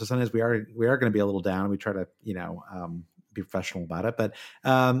 so sometimes we are going to be a little down. We try to, be professional about it, but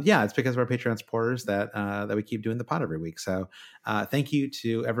it's because of our Patreon supporters that we keep doing the pod every week. So thank you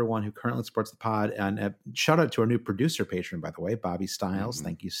to everyone who currently supports the pod, and shout out to our new producer patron, by the way, Bobby Styles. Mm-hmm.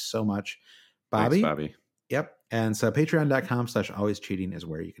 Thank you so much, Bobby. Thanks, Bobby. Yep. And so patreon.com/alwayscheating is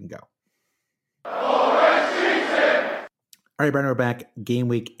where you can go. All right, Brian, we're back. Game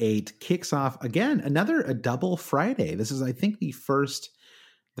week 8 kicks off again. A double Friday. This is, I think, the first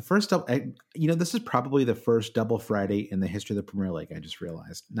double. This is probably the first double Friday in the history of the Premier League. I just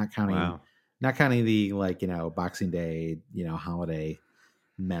realized, not counting the Boxing Day, holiday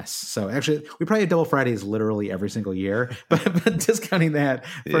mess. So actually, we probably have double Fridays literally every single year. But discounting that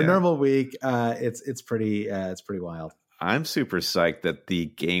for a normal week, it's pretty wild. I'm super psyched that the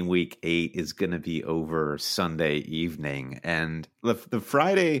game week 8 is going to be over Sunday evening, and the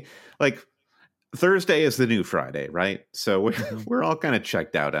Friday, Thursday is the new Friday, right? So we're all kind of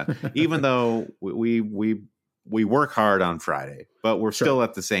checked out on, even though we work hard on Friday, but we're still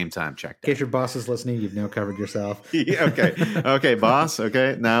at the same time checked out. In case your boss is listening, you've now covered yourself. Okay, boss.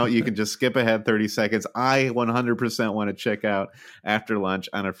 Okay, now you can just skip ahead 30 seconds. I 100% want to check out after lunch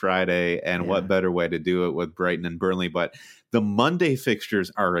on a Friday, and what better way to do it with Brighton and Burnley? But the Monday fixtures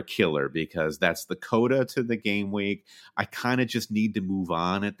are a killer because that's the coda to the game week. I kind of just need to move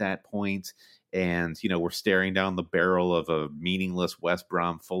on at that point. And, we're staring down the barrel of a meaningless West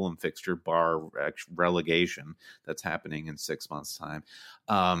Brom Fulham fixture bar relegation that's happening in 6 months' time.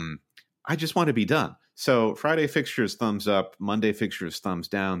 I just want to be done. So Friday fixtures, thumbs up. Monday fixtures, thumbs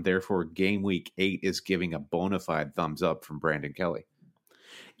down. Therefore, game week 8 is giving a bona fide thumbs up from Brandon Kelly.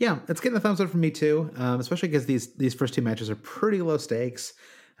 Yeah, it's getting a thumbs up from me too, especially because these first 2 matches are pretty low stakes.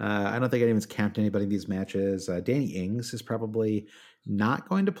 I don't think anyone's camped anybody in these matches. Danny Ings is probably not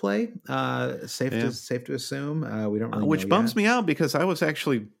going to play. Safe to assume. We don't really which know bums yet. me out because I was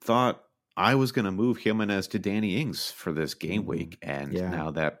actually thought I was going to move Jimenez to Danny Ings for this game week, and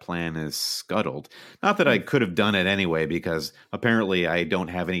now that plan is scuttled. Not that I could have done it anyway, because apparently I don't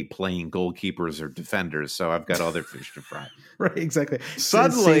have any playing goalkeepers or defenders, so I've got other fish to fry. Right, exactly.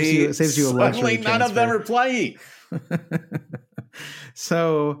 Suddenly, saves you a luxury none of them are playing.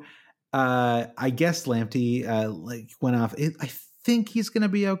 So I guess Lamptey went off. I think he's going to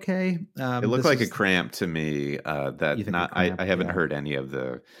be okay. It looked like a cramp to me. I haven't heard any of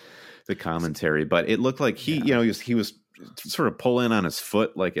the commentary, but it looked like he was sort of pulling on his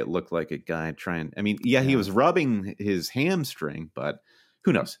foot, like it looked like a guy trying. I mean, he was rubbing his hamstring, but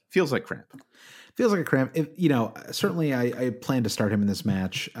who knows? Feels like cramp. Feels like a cramp. Certainly I plan to start him in this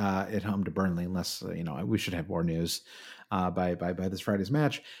match at home to Burnley, unless we should have more news by this Friday's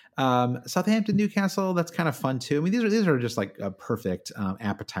match. Southampton, Newcastle, that's kind of fun too. I mean, these are just like a perfect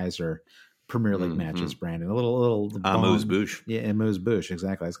appetizer Premier League matches, Brandon. A little amuse-bouche. Yeah, amuse-bouche,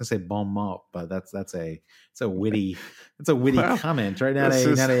 exactly. I was gonna say bon mot, but that's a witty well, comment, right? Not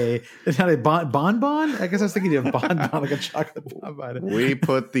a bonbon. I guess I was thinking of bonbon, like a chocolate bonbon. We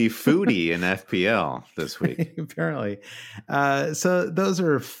put the foodie in FPL this week, apparently. So those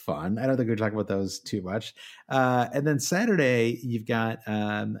are fun. I don't think we're talking about those too much. And then Saturday, you've got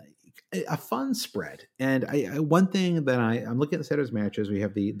a fun spread. And one thing that I'm looking at Saturday's matches, we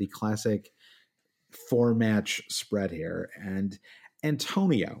have the classic 4-match spread here. And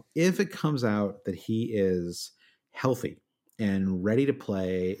Antonio, if it comes out that he is healthy and ready to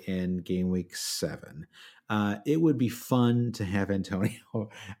play in game week 7, it would be fun to have Antonio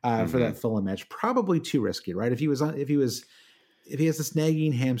for that Fulham match. Probably too risky, right? If he has this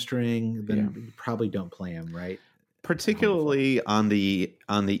nagging hamstring, then you probably don't play him, right? Particularly on the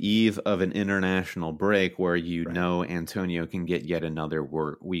eve of an international break where know Antonio can get yet another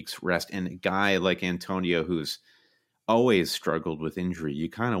week's rest. And a guy like Antonio, who's always struggled with injury, you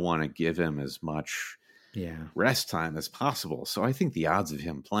kind of want to give him as much rest time as possible. So I think the odds of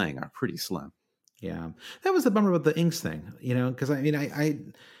him playing are pretty slim. Yeah, that was the bummer with the Inks thing, because I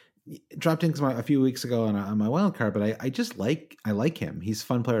dropped Inks a few weeks ago on my wild card, but I like him. He's a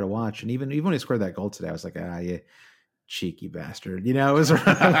fun player to watch, and even when he scored that goal today, I was like, yeah. Cheeky bastard, it was like,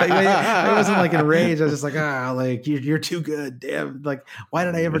 I wasn't like enraged. I was just like, like you're too good. Damn, like why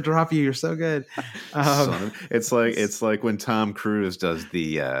did I ever drop you? You're so good. It's like when Tom Cruise does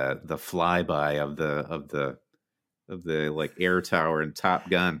the flyby of the like air tower in Top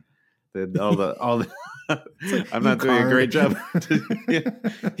Gun. All the like, I'm not doing a great job.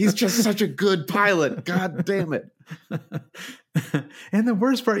 He's just such a good pilot. God damn it. And the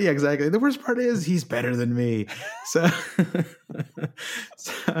worst part, exactly. The worst part is he's better than me. So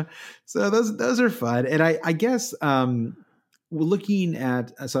those are fun. And I guess we're looking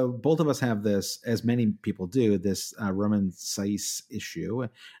at, so both of us have this, as many people do, this Roman Saiz issue.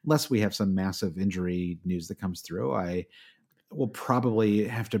 Unless we have some massive injury news that comes through, I will probably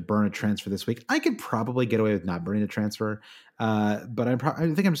have to burn a transfer this week. I could probably get away with not burning a transfer, but I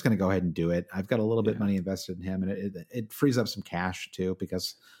think I'm just going to go ahead and do it. I've got a little bit of money invested in him, and it frees up some cash too,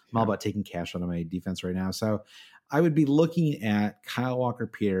 because I'm all about taking cash out of my defense right now. So I would be looking at Kyle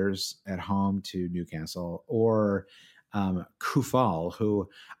Walker-Peters at home to Newcastle, or Kufal, who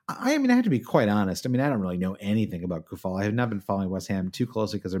I have to be quite honest. I don't really know anything about Kufal. I have not been following West Ham too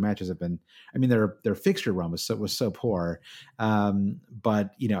closely because their matches have been, their fixture run was so poor.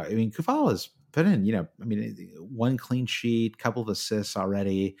 But Kufal has put in, one clean sheet, couple of assists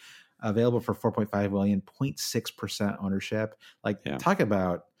already, available for 4.5 million, 0.6% ownership. Talk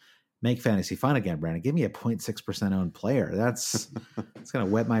about make fantasy fun again, Brandon. Give me a 0.6% owned player. It's going to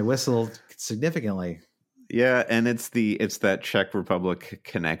wet my whistle significantly. Yeah, and it's that Czech Republic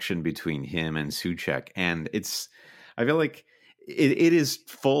connection between him and Souček, and I feel like it is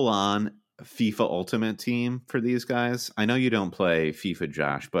full on FIFA Ultimate Team for these guys. I know you don't play FIFA,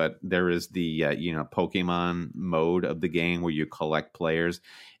 Josh, but there is the Pokemon mode of the game where you collect players,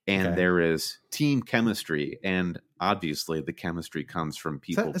 and there is team chemistry, and obviously the chemistry comes from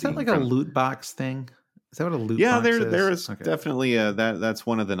people. Is that like a loot box thing? Is that what a loot box is? There is definitely that's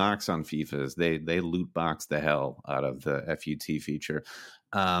one of the knocks on FIFA is they loot box the hell out of the FUT feature.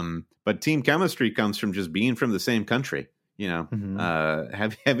 But team chemistry comes from just being from the same country,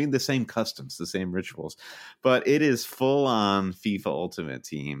 having the same customs, the same rituals. But it is full on FIFA Ultimate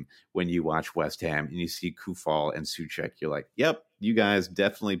Team when you watch West Ham and you see Kufal and Souček. You're like, yep, you guys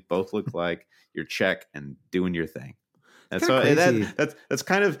definitely both look like you're Czech and doing your thing. And so that's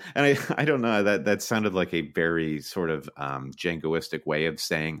kind of, and I don't know, that sounded like a very sort of jingoistic way of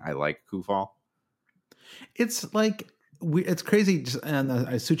saying I like Kufal. It's like it's crazy, and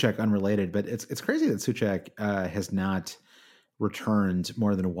Souček unrelated, but it's crazy that Souček has not returned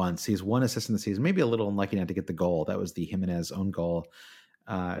more than once. He's one assist in the season, maybe a little unlucky not to get the goal. That was the Jimenez own goal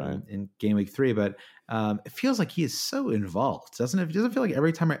in game week 3, but it feels like he is so involved, doesn't it? It doesn't feel like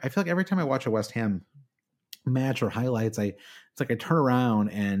every time I watch a West Ham match or highlights, it's like I turn around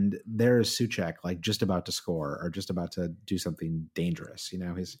and there's Souček just about to score or just about to do something dangerous.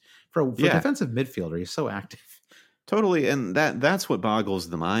 He's for a defensive midfielder, he's so active. Totally, and that's what boggles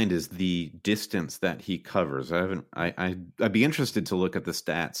the mind is the distance that he covers. I'd be interested to look at the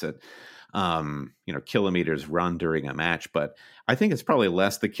stats kilometers run during a match, but I think it's probably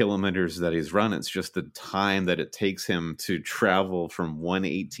less the kilometers that he's run. It's just the time that it takes him to travel from one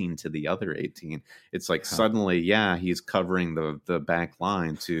 18 to the other 18. It's like suddenly, he's covering the back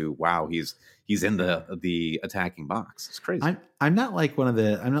line to, wow, he's in the attacking box. It's crazy. I'm not like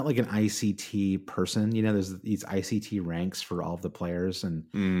I'm not like an ICT person. There's these ICT ranks for all of the players, and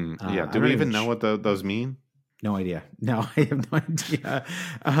do we even know what those mean? No idea. No, I have no idea.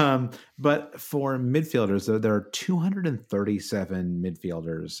 But for midfielders, there are 237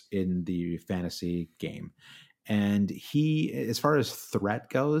 midfielders in the fantasy game. And he, as far as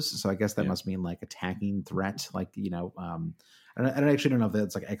threat goes, so I guess that must mean like attacking threat, like, I don't actually know if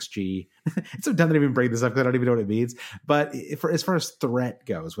that's like XG. It's so dumb that I even bring this up because I don't even know what it means. But as far as threat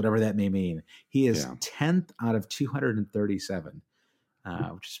goes, whatever that may mean, he is 10th out of 237.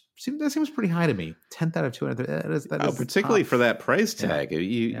 Which seems pretty high to me. 10th out of 200. That is particularly tough. For that price tag.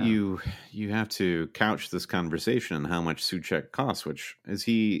 You have to couch this conversation on how much Souček costs. Which is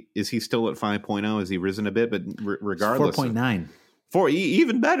he still at 5.0? Has he risen a bit? But regardless, 4.9.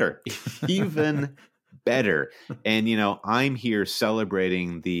 Even better, even better. And I'm here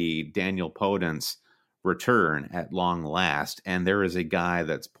celebrating the Daniel Podence return at long last, and there is a guy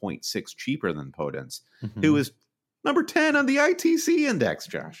that's 0.6 cheaper than Podence, who is number 10 on the ITC index,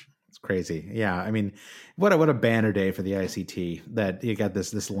 Josh. It's crazy. Yeah. I mean, what a banner day for the ICT that you got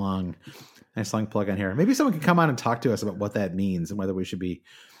this nice long plug on here. Maybe someone can come on and talk to us about what that means and whether we should be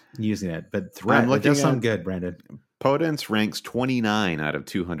using it. But threat, it does sound good, Brandon. Podence ranks 29 out of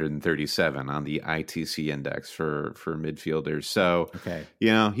 237 on the ITC index for midfielders. So,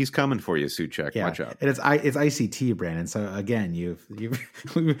 he's coming for you, Souček. Yeah. Watch out. And it's ICT, Brandon. So again,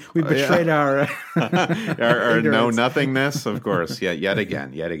 we betrayed our know nothingness, of course. Yeah, yet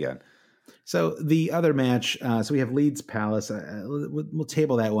again. So the other match, so we have Leeds Palace. We'll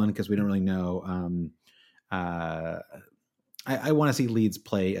table that one because we don't really know. I want to see Leeds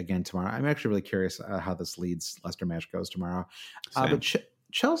play again tomorrow. I'm actually really curious how this Leeds-Leicester match goes tomorrow. But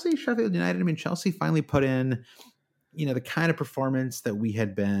Chelsea, Sheffield United, I mean, Chelsea finally put in, the kind of performance that we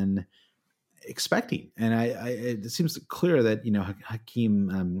had been expecting. And it seems clear that,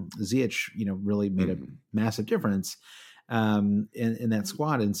 Hakim Ziyech, really made a massive difference in that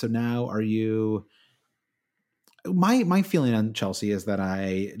squad. And so now my feeling on Chelsea is that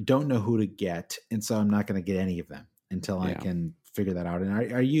I don't know who to get. And so I'm not going to get any of them until I can figure that out.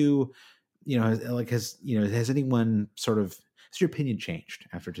 And are you, has anyone has your opinion changed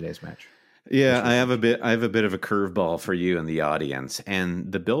after today's match? Yeah, I have a bit of a curveball for you in the audience. And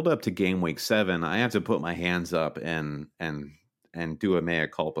the build up to game week 7, I have to put my hands up and do a mea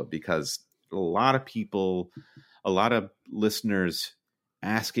culpa, because a lot of listeners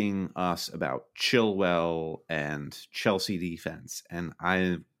asking us about Chilwell and Chelsea defense. And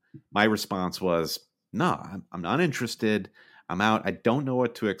my response was, no, I'm not interested. I'm out. I don't know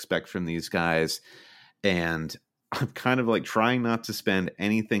what to expect from these guys. And I'm kind of like trying not to spend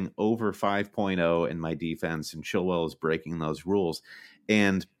anything over 5.0 in my defense. And Chilwell is breaking those rules.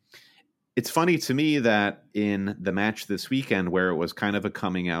 And it's funny to me that in the match this weekend, where it was kind of a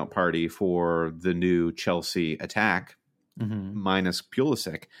coming out party for the new Chelsea attack, minus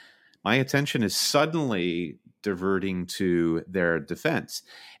Pulisic, my attention is suddenly diverting to their defense.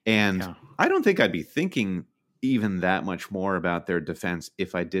 And I don't think I'd be thinking even that much more about their defense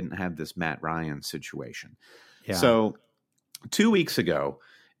if I didn't have this Matt Ryan situation. Yeah. So 2 weeks ago,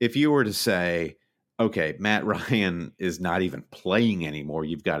 if you were to say, okay, Matt Ryan is not even playing anymore,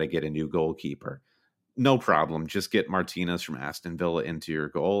 you've got to get a new goalkeeper. No problem. Just get Martinez from Aston Villa into your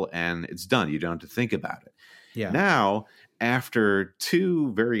goal and it's done. You don't have to think about it. Yeah. Now, after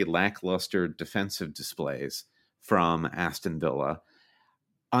 2 very lackluster defensive displays from Aston Villa,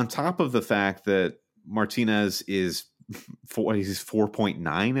 on top of the fact that Martinez is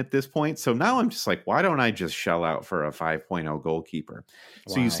 4.9 at this point. So now I'm just like, why don't I just shell out for a 5.0 goalkeeper?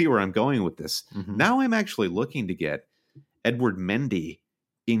 Wow. So you see where I'm going with this. Now I'm actually looking to get Edward Mendy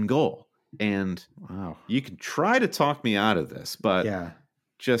in goal. And you can try to talk me out of this, but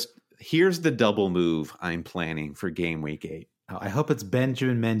just here's the double move I'm planning for game week 8. I hope it's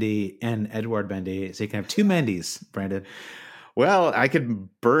Benjamin Mendy and Edward Mendy, so you can have 2 Mendys, Brandon. Well, I could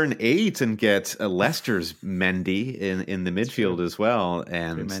burn 8 and get a Leicester's Mendy in the midfield as well,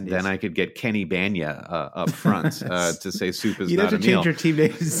 and then I could get Kenny Banya up front to say soup is not a meal. You'd have to change your team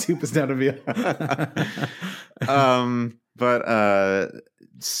name to soup is not a meal. But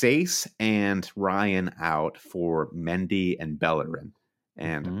Sace and Ryan out for Mendy and Bellerin,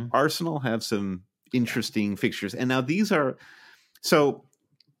 and Arsenal have some interesting fixtures. And now these are, so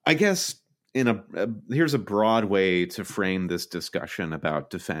I guess here's a broad way to frame this discussion about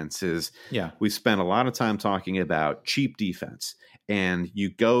defense is we spent a lot of time talking about cheap defense, and you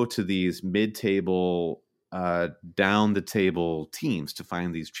go to these mid-table, down the table teams to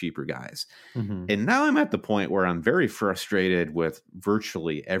find these cheaper guys. Mm-hmm. And now I'm at the point where I'm very frustrated with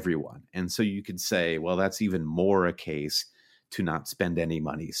virtually everyone. And so you could say, well, that's even more a case to not spend any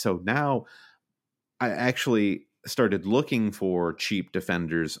money. So now I actually started looking for cheap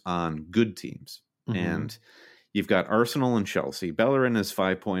defenders on good teams. Mm-hmm. And you've got Arsenal and Chelsea. Bellerin is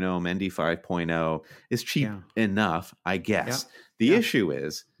 5.0, Mendy 5.0 is cheap enough, I guess. The issue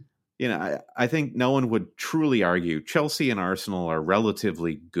is, I think no one would truly argue Chelsea and Arsenal are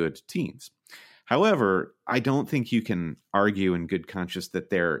relatively good teams. However, I don't think you can argue in good conscience that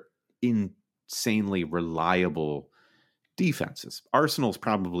they're insanely reliable defenses. Arsenal's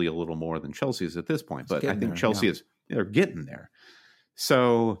probably a little more than Chelsea's at this point, but I think Chelsea they're getting there.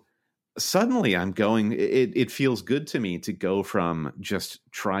 So suddenly I'm going, it feels good to me to go from just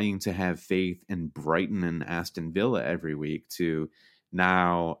trying to have faith in Brighton and Aston Villa every week to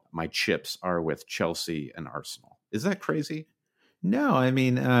now my chips are with Chelsea and Arsenal. Is that crazy? No, I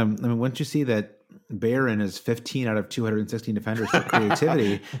mean, once you see that Barron is 15 out of 216 defenders for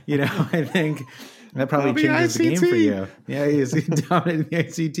creativity, I think that probably changes the game for you. Yeah, he's dominating the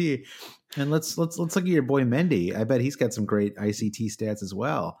ICT. And let's look at your boy Mendy. I bet he's got some great ICT stats as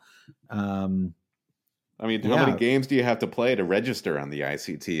well. How many games do you have to play to register on the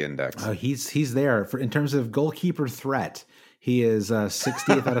ICT index? He's there in terms of goalkeeper threat. He is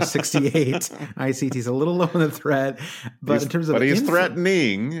 60th out of 68 ICT. He's a little low in the threat, but he's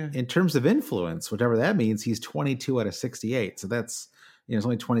threatening. In terms of influence, whatever that means, he's 22 out of 68. So that's there's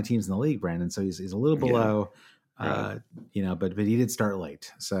only 20 teams in the league, Brandon. So he's a little below. Right. But he did start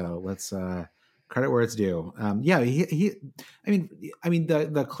late. So let's credit where it's due. The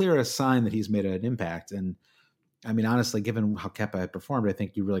clearest sign that he's made an impact, and honestly, given how Kepa had performed, I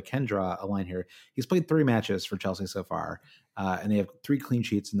think you really can draw a line here. He's played 3 matches for Chelsea so far, and they have 3 clean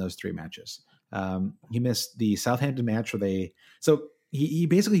sheets in those 3 matches. He missed the Southampton match where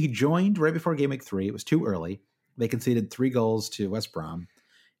he joined right before game week 3. It was too early. They conceded 3 goals to West Brom.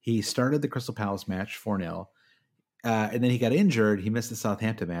 He started the Crystal Palace match 4-0. And then he got injured. He missed the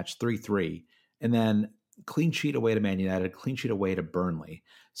Southampton match 3-3. And then clean sheet away to Man United, clean sheet away to Burnley.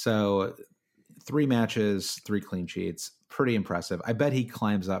 So 3 matches, 3 clean sheets. Pretty impressive. I bet he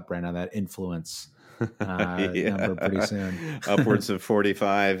climbs up, Brandon, that influence number pretty soon. Upwards of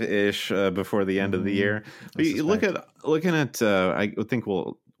 45-ish before the end of the year. But looking at I think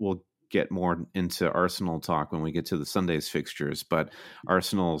we'll get more into Arsenal talk when we get to the Sunday's fixtures, but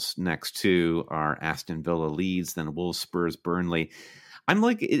Arsenal's next 2 are Aston Villa, Leeds, then Wolves, Spurs, Burnley. I'm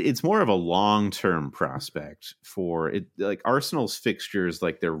like, it's more of a long-term prospect for it. Like Arsenal's fixtures,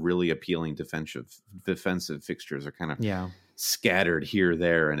 like they're really appealing defensive fixtures are kind of scattered here,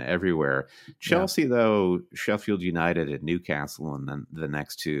 there, and everywhere. Chelsea, though, Sheffield United and Newcastle, and then the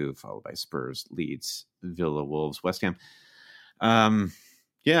next 2 followed by Spurs, Leeds, Villa, Wolves, West Ham. I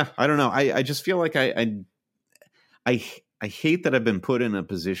don't know. I just feel like I hate that I've been put in a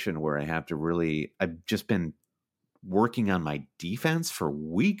position where I have to I've just been working on my defense for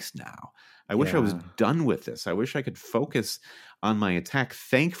weeks now. I wish I was done with this. I wish I could focus on my attack.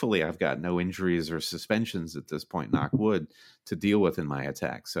 Thankfully, I've got no injuries or suspensions at this point, knock wood, to deal with in my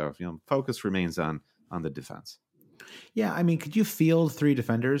attack. So, focus remains on the defense. Yeah, could you field 3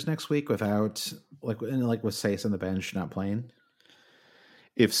 defenders next week without like with Sace on the bench not playing?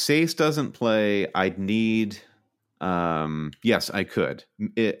 If Sace doesn't play, I'd need. Yes, I could.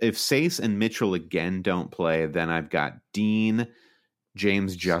 If Sace and Mitchell again don't play, then I've got Dean,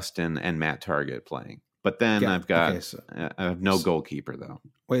 James Justin, and Matt Targett playing. But then I've got I have no goalkeeper though.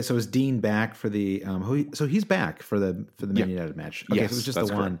 Wait, so is Dean back for the so he's back for the Man United match? Okay, yes, so it was just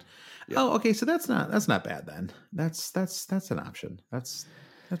the one. Yeah. Oh, okay, so that's not bad then. That's an option. That's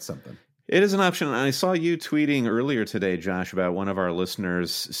something. It is an option. And I saw you tweeting earlier today, Josh, about one of our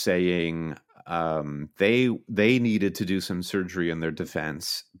listeners saying they needed to do some surgery in their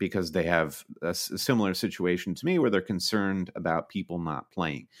defense because they have a similar situation to me where they're concerned about people not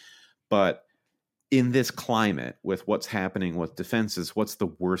playing. But in this climate, with what's happening with defenses, what's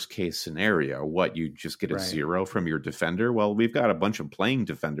the worst case scenario? What, you just get a 0 from your defender? Well, we've got a bunch of playing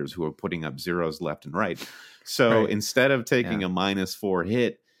defenders who are putting up 0s left and right. So instead of taking a -4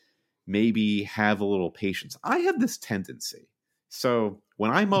 hit, maybe have a little patience. I have this tendency. So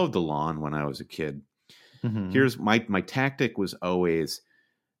when I mowed the lawn when I was a kid, here's my tactic was always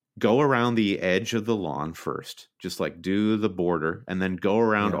go around the edge of the lawn first, just like do the border, and then go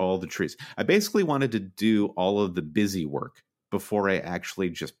around all the trees. I basically wanted to do all of the busy work before I actually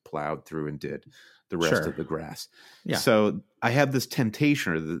just plowed through and did the rest of the grass. Yeah. So I have this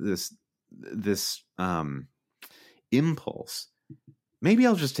temptation or this impulse. Maybe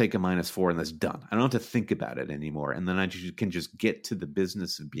I'll just take a -4 and that's done. I don't have to think about it anymore. And then I can just get to the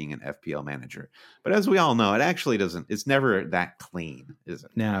business of being an FPL manager. But as we all know, it actually doesn't. It's never that clean, is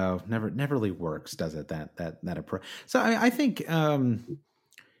it? No, never really works, does it? That approach. So I think,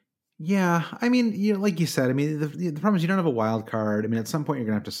 yeah. I mean, like you said, I mean, the problem is you don't have a wild card. I mean, at some point you're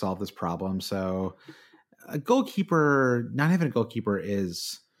gonna have to solve this problem. So a goalkeeper, not having a goalkeeper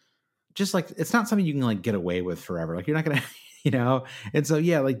is just like, it's not something you can like get away with forever. Like you're not gonna. And so,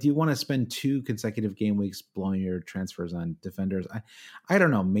 yeah, like, do you want to spend 2 consecutive game weeks blowing your transfers on defenders? I don't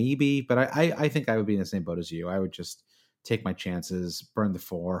know, maybe, but I think I would be in the same boat as you. I would just take my chances, burn the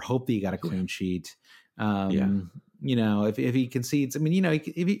 4, hope that you got a clean sheet. If he concedes, I mean,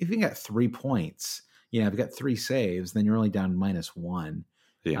 if you got 3 points, if you got 3 saves, then you're only down -1.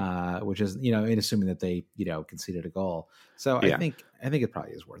 Which is, assuming that they, conceded a goal. So I think it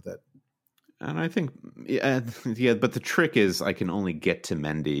probably is worth it. And I think, but the trick is I can only get to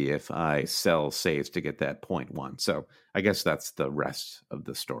Mendy if I sell saves to get that 0.1. So I guess that's the rest of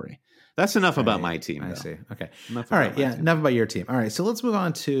the story. That's enough about my team. I see. Okay. All right. Yeah. Enough about your team. All right. So let's move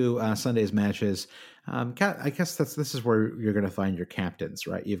on to Sunday's matches. I guess this is where you're going to find your captains,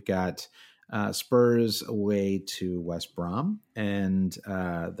 right? You've got Spurs away to West Brom, and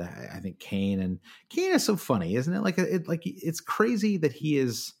I think Kane is so funny, isn't it? Like it's crazy that he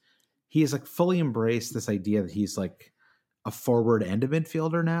is like fully embraced this idea that he's like a forward and a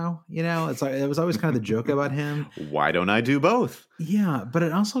midfielder now. It's like, it was always kind of the joke about him. Why don't I do both? Yeah, but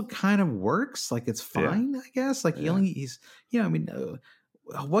it also kind of works. Like it's fine, I guess. Like he's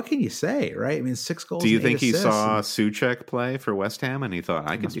what can you say, right? I mean, 6 goals. Do you think he saw Souček play for West Ham and he thought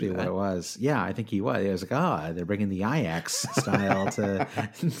I could do that? What it was. Yeah, I think he was. He was like, they're bringing the Ajax style to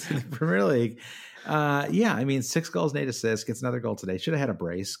the Premier League. I mean, 6 goals and 8 assists, gets another goal today. Should have had a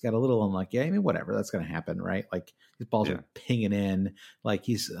brace, got a little unlucky. I mean, whatever, that's going to happen, right? Like his balls are pinging in, like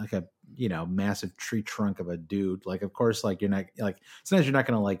he's like a massive tree trunk of a dude. Like, of course, like you're not like sometimes you're not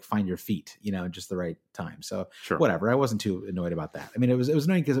going to like find your feet, in just the right time. So whatever. I wasn't too annoyed about that. I mean, it was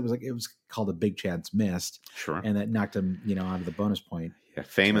annoying because it was called a big chance missed, and that knocked him onto the bonus point. Yeah,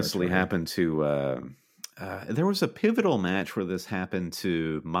 famously happened to. There was a pivotal match where this happened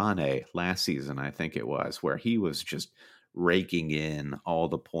to Mane last season, I think it was, where he was just raking in all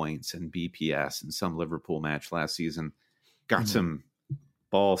the points and BPS in some Liverpool match last season. Got some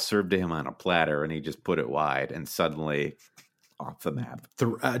ball served to him on a platter, and he just put it wide, and suddenly off the map.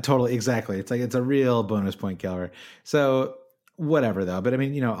 Totally, exactly. It's like it's a real bonus point killer. So whatever, though. But I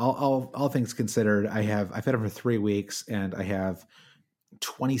mean, all things considered, I've had him for 3 weeks, and I have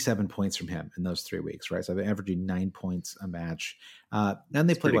 27 points from him in those 3 weeks, right? So I've been averaging 9 points a match. And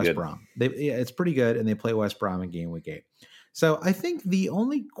they play West Brom. It's pretty good, and they play West Brom in game week 8. So I think the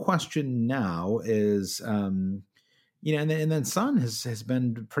only question now is, and then Son has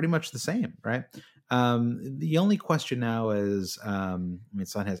been pretty much the same, right? The only question now is, Son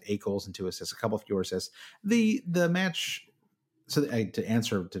has 8 goals and 2 assists, a couple fewer assists. The match. So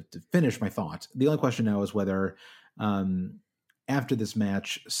to finish my thought, the only question now is whether, after this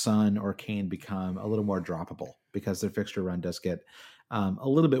match, Son or Kane become a little more droppable because their fixture run does get a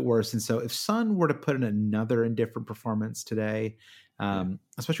little bit worse. And so if Son were to put in another indifferent performance today,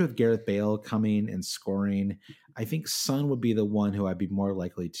 especially with Gareth Bale coming and scoring, I think Son would be the one who I'd be more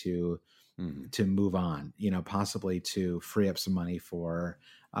likely to move on, possibly to free up some money for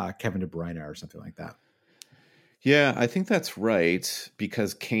Kevin De Bruyne or something like that. Yeah, I think that's right,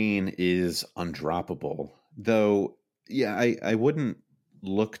 because Kane is undroppable, though. Yeah, I wouldn't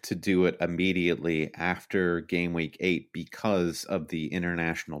look to do it immediately after game week 8 because of the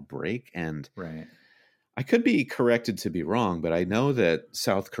international break. And I could be corrected to be wrong, but I know that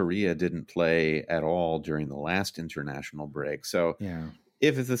South Korea didn't play at all during the last international break. So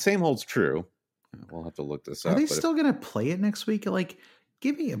if the same holds true, we'll have to look this up. Are they still going to play it next week? Like,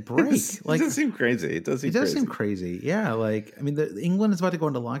 give me a break. It does seem crazy. It does seem crazy. Yeah. Like, I mean, England is about to go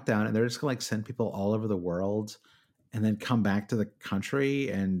into lockdown, and they're just going to like send people all over the world and then come back to the country.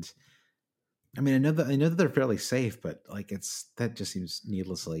 And I mean, I know that they're fairly safe, but like that just seems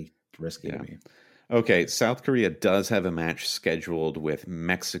needlessly risky to me. Okay. South Korea does have a match scheduled with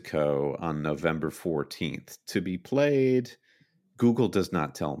Mexico on November 14th to be played. Google does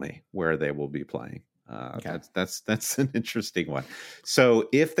not tell me where they will be playing. That's an interesting one. So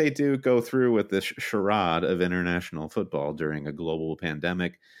if they do go through with this charade of international football during a global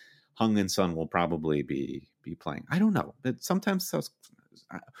pandemic, Heung-min Son will probably be playing. I don't know. But sometimes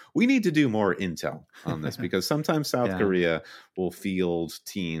we need to do more intel on this because sometimes South Korea will field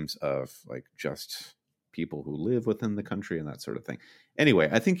teams of like just people who live within the country and that sort of thing. Anyway,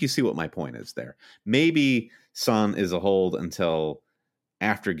 I think you see what my point is there. Maybe Son is a hold until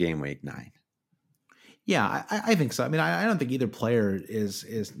after game week 9. Yeah, I think so. I mean, I don't think either player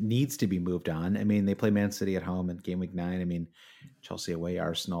is needs to be moved on. I mean, they play Man City at home in game week 9. I mean, Chelsea away,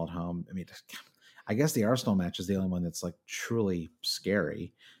 Arsenal at home. I mean, I guess the Arsenal match is the only one that's like truly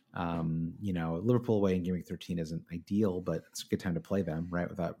scary. Liverpool away in game week 13 isn't ideal, but it's a good time to play them, right?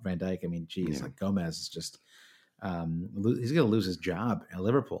 Without Van Dijk. I mean, geez, like Gomez is just he's going to lose his job at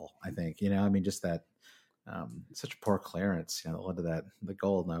Liverpool, I think. I mean, just that such poor clearance, that led to the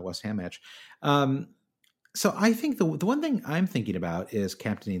goal in the West Ham match. So I think the one thing I'm thinking about is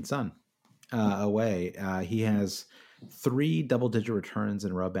captaining Son away. He has 3 double-digit returns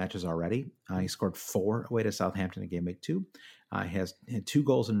in road matches already. He scored 4 away to Southampton in game week 2. He had 2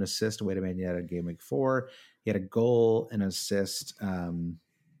 goals and an assist away to Man United in game week 4. He had a goal and an assist.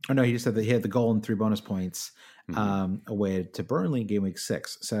 He just he had the goal and 3 bonus points away to Burnley in game week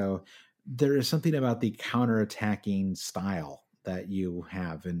 6. So there is something about the counter-attacking style that you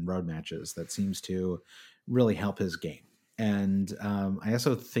have in road matches that seems to really help his game. And I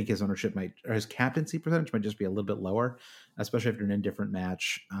also think his ownership his captaincy percentage might just be a little bit lower, especially after an indifferent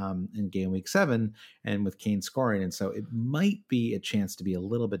match in game week 7 and with Kane scoring. And so it might be a chance to be a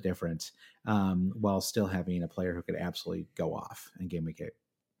little bit different while still having a player who could absolutely go off in game week 8.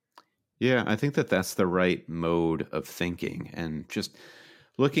 Yeah, I think that's the right mode of thinking. And just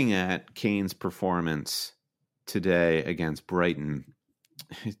looking at Kane's performance today against Brighton,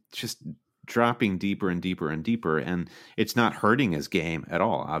 just dropping deeper and deeper and deeper, and it's not hurting his game at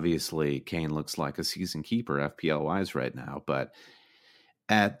all. Obviously, Kane looks like a season keeper FPL-wise right now, but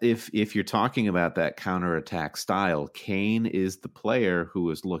if you're talking about that counterattack style, Kane is the player who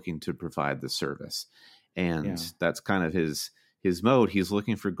is looking to provide the service, and that's kind of his mode. He's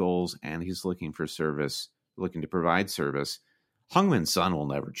looking for goals and he's looking for service, looking to provide service. Heung-min Son will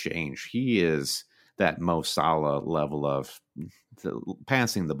never change. He is that Mo Salah level of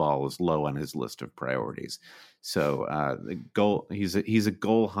passing the ball is low on his list of priorities. So the goal, he's a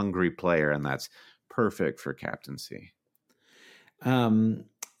goal hungry player, and that's perfect for captaincy.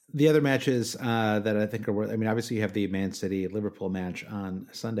 The other matches that I think are worth, I mean, obviously you have the Man City Liverpool match on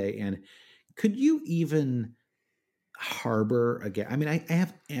Sunday, and could you even harbor again? I mean, I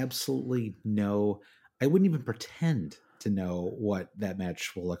have absolutely I wouldn't even pretend to know what that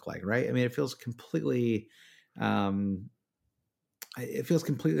match will look like, right? I mean, it feels completely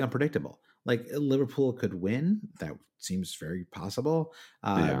unpredictable. Like Liverpool could win. That seems very possible.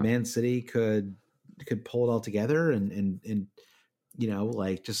 Man City could pull it all together and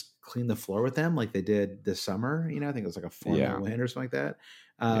like just clean the floor with them like they did this summer. I think it was like a 4-0 win or something like that.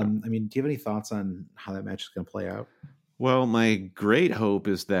 I mean, do you have any thoughts on how that match is going to play out? Well, my great hope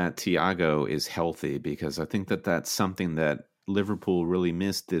is that Thiago is healthy, because I think that's something that Liverpool really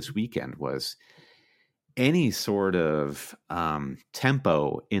missed this weekend, was any sort of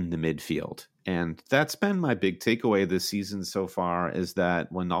tempo in the midfield. And that's been my big takeaway this season so far, is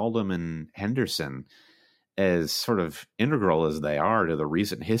that Wijnaldum and Henderson, as sort of integral as they are to the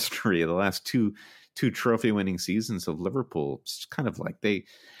recent history of the last two trophy-winning seasons of Liverpool, it's kind of like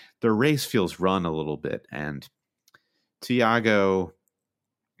their race feels run a little bit. And Thiago,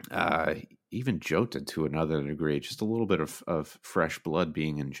 even Jota to another degree, just a little bit of fresh blood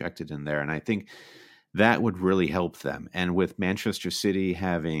being injected in there. And I think that would really help them. And with Manchester City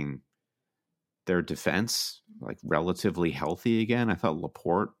having their defense like relatively healthy again, I thought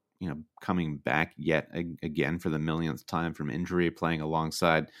Laporte, coming back yet again for the millionth time from injury, playing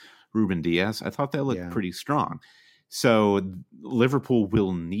alongside Ruben Diaz, I thought that looked pretty strong. So Liverpool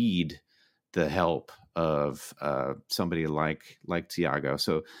will need the help of somebody like Thiago.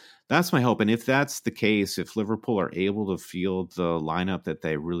 So that's my hope. And if that's the case, if Liverpool are able to field the lineup that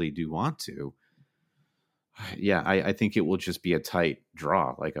they really do want to, I think it will just be a tight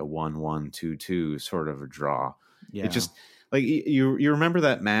draw, like a 1-1, 2-2 sort of a draw. Yeah. It just, like, you remember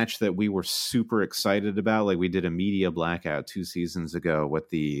that match that we were super excited about? Like, we did a media blackout 2 seasons ago with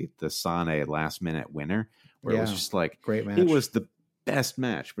the Sané last minute winner, where it was just like, great match. It was the best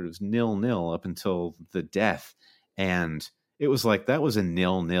match, but it was 0-0 up until the death. And it was like, that was a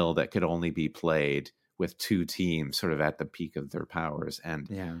 0-0 that could only be played with 2 teams sort of at the peak of their powers.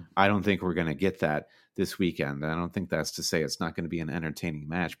 And I don't think we're going to get that this weekend. I don't think that's to say it's not going to be an entertaining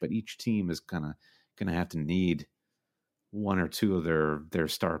match, but each team is going to have to need 1 or 2 of their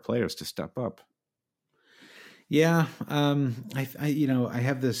star players to step up. Yeah. I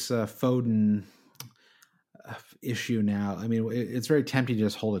have this Foden issue now. I mean, it's very tempting to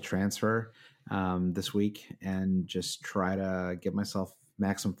just hold a transfer this week and just try to give myself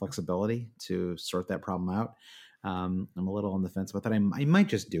maximum flexibility to sort that problem out. I'm a little on the fence about that. I might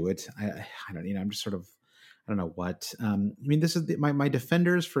just do it. I don't, I'm just sort of, I don't know what. I mean, this is my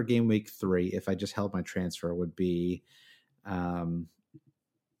defenders for game week 3. If I just held my transfer, would be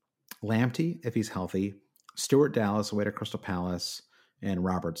Lamptey if he's healthy, Stuart Dallas away to Crystal Palace, and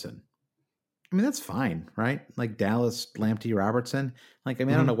Robertson. I mean, that's fine, right? Like Dallas, Lamptey, Robertson. Like, I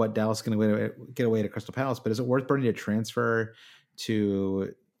mean, I don't know what Dallas is going to get away to Crystal Palace, but is it worth burning a transfer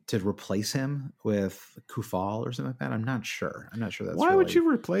to replace him with Kufal or something like that? I'm not sure. That's why would you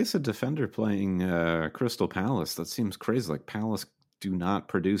replace a defender playing Crystal Palace? That seems crazy. Like Palace do not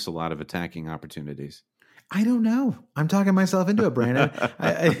produce a lot of attacking opportunities. I don't know. I'm talking myself into it, Brandon.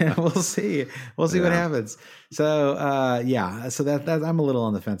 We'll see. We'll see what happens. So, So that I'm a little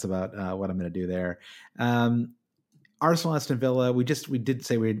on the fence about what I'm going to do there. Arsenal, Aston Villa. We did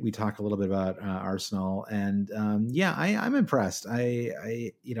say we talk a little bit about Arsenal, and I'm impressed.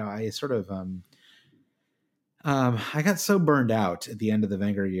 I sort of I got so burned out at the end of the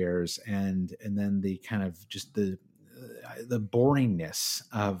Wenger years, and then the kind of just the boringness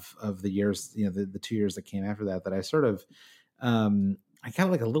of the years, the 2 years that came after that I sort of, I got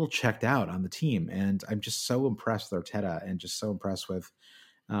like a little checked out on the team, and I'm just so impressed with Arteta and just so impressed with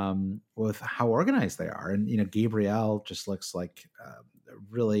how organized they are. And, Gabriel just looks like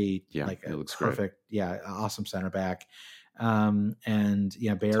really like a perfect, awesome center back. And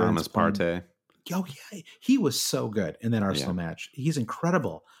Bayern, Thomas Partey. Oh yeah, he was so good in that Arsenal match. He's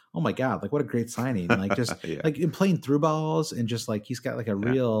incredible. Oh my God, like what a great signing. Like just like in playing through balls, and just like he's got like a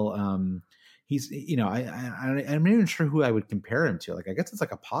real he's I'm not even sure who I would compare him to. Like I guess it's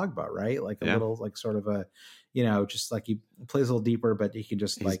like a Pogba, right? Like a little like sort of a just like he plays a little deeper, but he can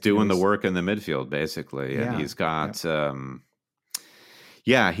just he's doing the work in the midfield basically. And he's got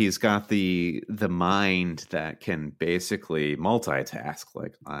he's got the mind that can basically multitask.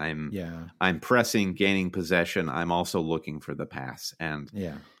 Like I'm pressing, gaining possession. I'm also looking for the pass. And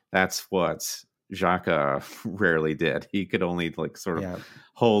that's what Xhaka rarely did. He could only like sort of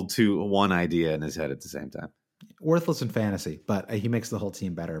hold to one idea in his head at the same time. Worthless in fantasy, but he makes the whole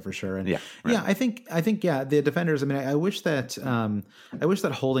team better for sure. And I think the defenders. I mean, I wish that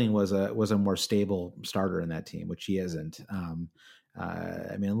Holding was a more stable starter in that team, which he isn't.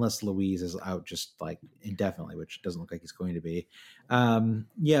 I mean, unless Luiz is out just like indefinitely, which doesn't look like he's going to be.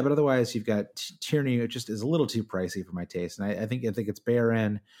 But otherwise you've got Tierney, which just is a little too pricey for my taste. And I think it's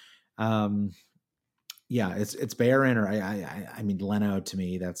Bayern. It's Bayern, or I mean, Leno to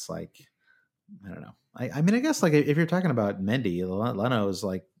me, that's like, I don't know. I mean, I guess like if you're talking about Mendy, Leno is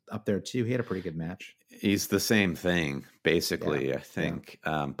like up there too. He had a pretty good match. He's the same thing, basically, I think.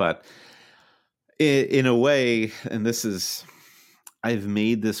 But in a way, and this is, I've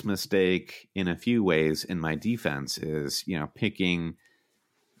made this mistake in a few ways in my defense, is, picking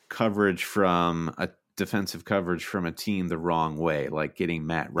coverage from a defensive coverage from a team the wrong way, like getting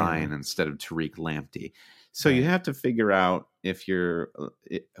Matt Ryan instead of Tariq Lamptey. So you have to figure out if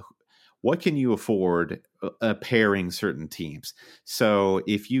what can you afford pairing certain teams. So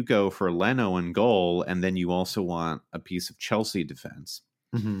if you go for Leno in goal, and then you also want a piece of Chelsea defense,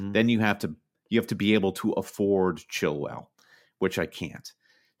 then you have to be able to afford Chilwell, which I can't.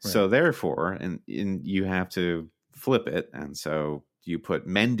 Right. So therefore, and you have to flip it. And so you put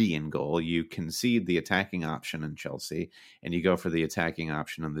Mendy in goal, you concede the attacking option in Chelsea, and you go for the attacking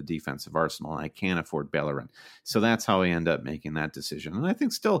option in the defensive Arsenal. And I can't afford Bellerin. So that's how I end up making that decision. And I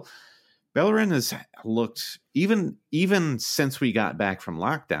think still Bellerin has looked, even since we got back from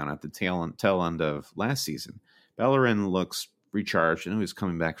lockdown at the tail end of last season, Bellerin looks recharged. I know he's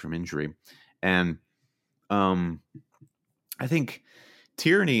coming back from injury. And I think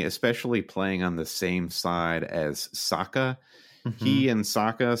Tierney, especially playing on the same side as Saka, he and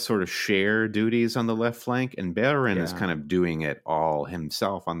Saka sort of share duties on the left flank, and Bellerin is kind of doing it all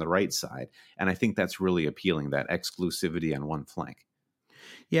himself on the right side. And I think that's really appealing, that exclusivity on one flank.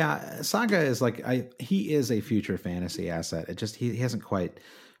 Yeah, Saka is like he is a future fantasy asset. It just he hasn't quite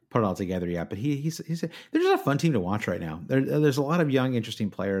put it all together yet, but they're just a fun team to watch right now. There's a lot of young, interesting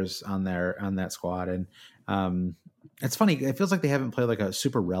players on that squad, and it's funny. It feels like they haven't played like a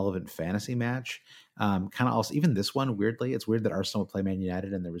super relevant fantasy match. Kind of also, even this one, weirdly, it's weird that Arsenal would play Man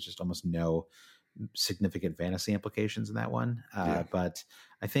United and there was just almost no significant fantasy implications in that one. But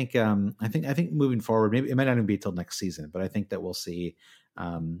I think moving forward, maybe it might not even be till next season, but I think that we'll see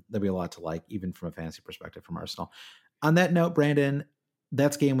there'll be a lot to like, even from a fantasy perspective, from Arsenal. On that note, Brandon,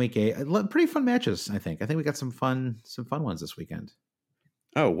 that's game week 8. Pretty fun matches, I think. We got some fun ones this weekend.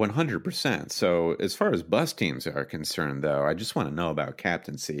 Oh, 100%. So as far as bus teams are concerned, though, I just want to know about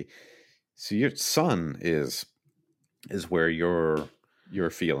captaincy. So your son is where you're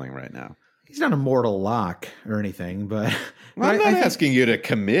feeling right now. He's not a mortal lock or anything, but I'm not asking you to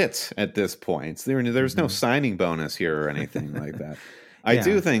commit at this point. There's no signing bonus here or anything like that. I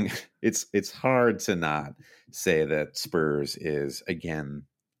do think it's hard to not say that Spurs is again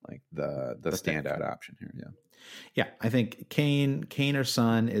like the standout option here. Yeah, I think Kane or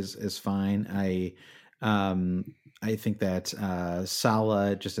Son is fine. I think that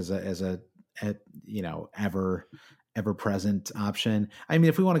Salah just as a ever present option. I mean,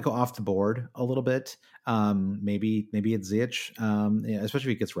 if we want to go off the board a little bit, maybe it's Ziyech,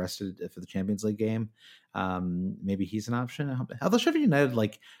 especially if he gets rested for the Champions League game. Maybe he's an option. Although Sheffield United,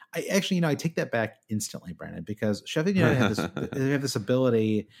 I take that back instantly, Brandon, because Sheffield United have this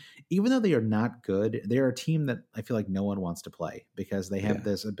ability, even though they are not good, they are a team that I feel like no one wants to play because they have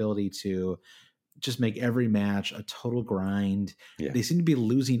this ability to just make every match a total grind. Yeah. They seem to be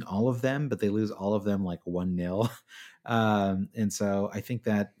losing all of them, but they lose all of them like 1-0. And so I think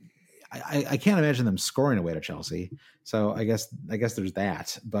that I can't imagine them scoring away to Chelsea. So I guess there's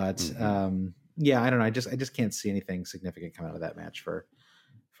that, but I don't know. I just can't see anything significant come out of that match for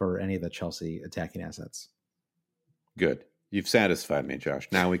any of the Chelsea attacking assets. Good. You've satisfied me, Josh.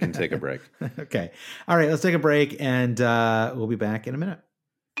 Now we can take a break. Okay. All right, let's take a break and we'll be back in a minute.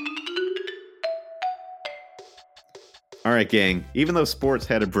 All right, gang, even though sports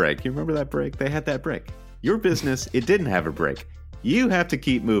had a break, you remember that break? They had that break. Your business, it didn't have a break. You have to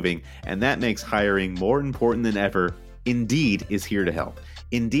keep moving, and that makes hiring more important than ever. Indeed is here to help.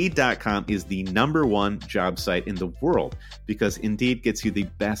 Indeed.com is the #1 job site in the world because Indeed gets you the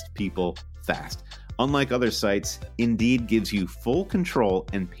best people fast. Unlike other sites, Indeed gives you full control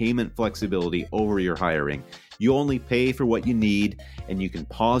and payment flexibility over your hiring. You only pay for what you need, and you can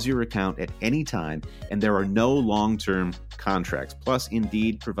pause your account at any time, and there are no long-term contracts. Plus,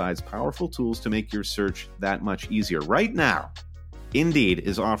 Indeed provides powerful tools to make your search that much easier. Right now, Indeed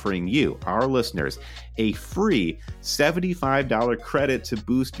is offering you, our listeners, a free $75 credit to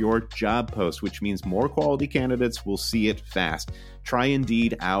boost your job post, which means more quality candidates will see it fast. Try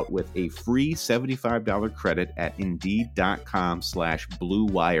Indeed out with a free $75 credit at Indeed.com/Blue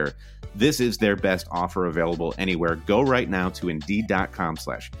Wire. This is their best offer available anywhere. Go right now to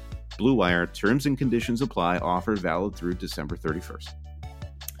Indeed.com/Blue Wire. Terms and conditions apply. Offer valid through December 31st.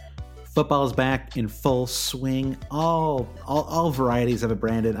 Football is back in full swing. All varieties of it,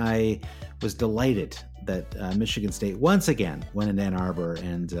 Brandon. I was delighted that Michigan State once again went into Ann Arbor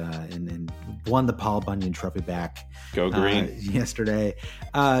and won the Paul Bunyan Trophy back. Go Green! Yesterday.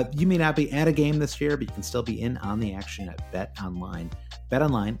 You may not be at a game this year, but you can still be in on the action at BetOnline.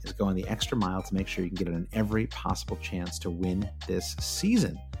 BetOnline is going the extra mile to make sure you can get in every possible chance to win this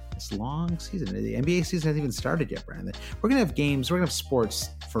season. This long season. The NBA season hasn't even started yet, Brandon. We're going to have games. We're going to have sports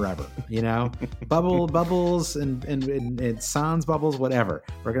forever, bubbles and sans bubbles, whatever.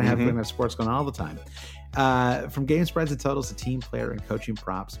 We're going to have sports going all the time. From game spreads and totals to team player and coaching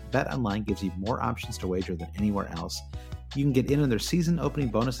props, BetOnline gives you more options to wager than anywhere else. You can get in on their season opening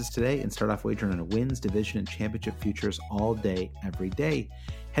bonuses today and start off wagering on wins, division, and championship futures all day, every day.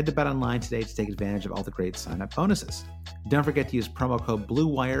 Head to BetOnline today to take advantage of all the great sign-up bonuses. Don't forget to use promo code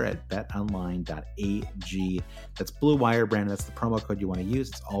BlueWire at betonline.ag. That's BlueWire, Brandon. That's the promo code you want to use.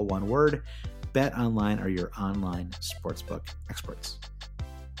 It's all one word. BetOnline are your online sportsbook experts.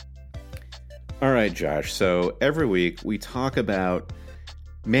 All right, Josh. So every week we talk about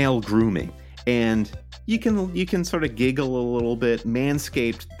male grooming, and you can sort of giggle a little bit.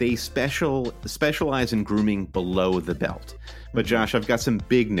 Manscaped, they specialize in grooming below the belt. But Josh, I've got some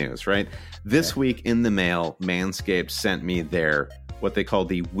big news, right? This week in the mail, Manscaped sent me their what they call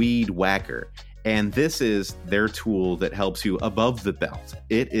the Weed Whacker. And this is their tool that helps you above the belt.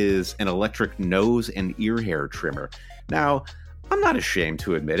 It is an electric nose and ear hair trimmer. Now, I'm not ashamed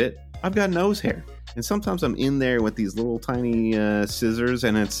to admit it. I've got nose hair. And sometimes I'm in there with these little tiny scissors,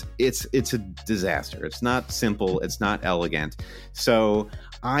 and it's a disaster. It's not simple. It's not elegant. So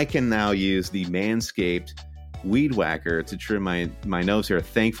I can now use the Manscaped Weed Whacker to trim my nose hair.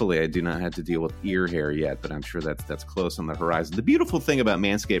 Thankfully, I do not have to deal with ear hair yet, but I'm sure that's close on the horizon. The beautiful thing about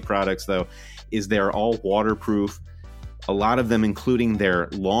Manscaped products, though, is they're all waterproof. A lot of them, including their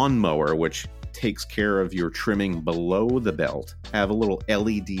lawnmower, which takes care of your trimming below the belt, have a little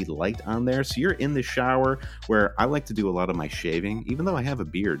LED light on there. So you're in the shower, where I like to do a lot of my shaving. Even though I have a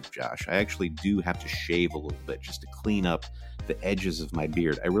beard, Josh, I actually do have to shave a little bit just to clean up the edges of my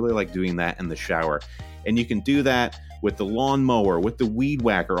beard. I really like doing that in the shower. And you can do that with the lawnmower, with the Weed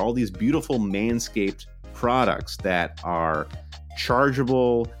Whacker, all these beautiful Manscaped products that are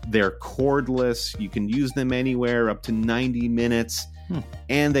chargeable. They're cordless. You can use them anywhere up to 90 minutes.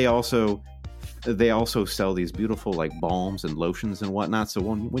 And they also sell these beautiful like balms and lotions and whatnot. So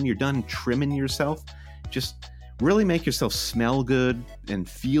when you're done trimming yourself, just really make yourself smell good and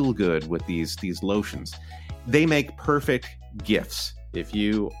feel good with these lotions. They make perfect gifts. If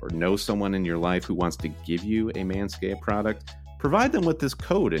you know someone in your life who wants to give you a Manscaped product, provide them with this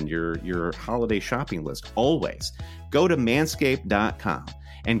code in your holiday shopping list. Always go to manscaped.com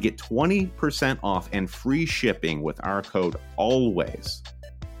and get 20% off and free shipping with our code ALWAYS.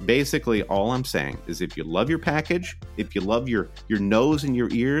 Basically, all I'm saying is if you love your package, if you love your nose and your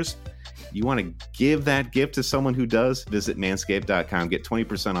ears, you want to give that gift to someone who does, visit manscaped.com. Get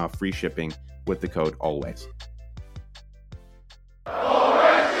 20% off free shipping with the code ALWAYS.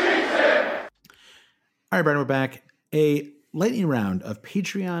 All right, Brian, we're back. A lightning round of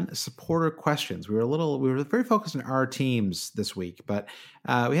Patreon supporter questions. We were very focused on our teams this week, but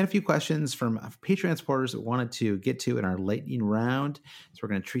we had a few questions from Patreon supporters that wanted to get to in our lightning round. So we're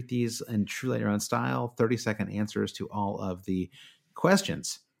going to treat these in true lightning round style, 30-second answers to all of the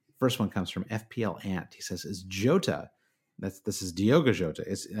questions. First one comes from FPL Ant. He says, "Is Jota?" This is Diogo Jota.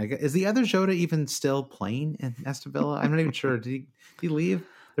 Is the other Jota even still playing in Aston Villa? I'm not even sure. Did he leave?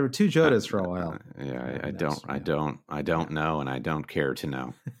 There were two Jotas for a while. I don't know, and I don't care to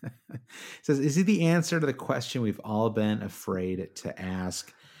know. It says, "Is he the answer to the question we've all been afraid to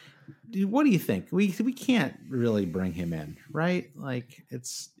ask?" What do you think? We can't really bring him in, right? Like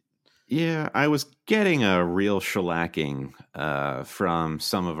it's. Yeah, I was getting a real shellacking from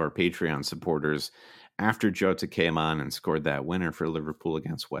some of our Patreon supporters after Jota came on and scored that winner for Liverpool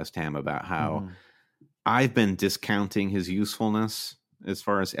against West Ham about how I've been discounting his usefulness as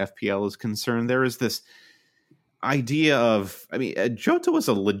far as FPL is concerned. There is this idea of, Jota was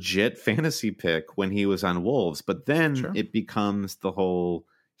a legit fantasy pick when he was on Wolves, but then it becomes the whole,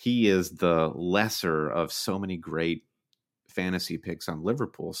 he is the lesser of so many great fantasy picks on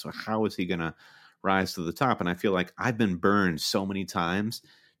Liverpool. So how is he going to rise to the top? And I feel like I've been burned so many times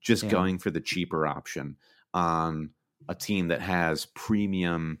just going for the cheaper option on a team that has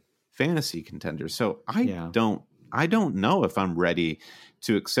premium fantasy contenders. So I don't know if I'm ready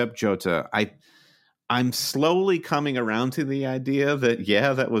to accept Jota. I'm slowly coming around to the idea that,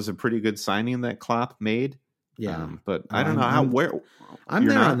 that was a pretty good signing that Klopp made. Yeah. But I don't know where I'm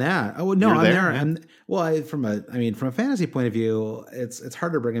there on that. Oh no, I'm there. From a fantasy point of view, it's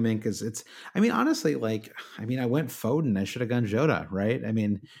hard to bring him in because honestly, I went Foden. I should have gone Jota, right?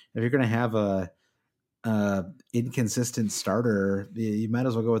 If you're going to have a inconsistent starter, you might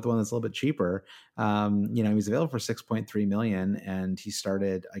as well go with the one that's a little bit cheaper. He's available for 6.3 million, and he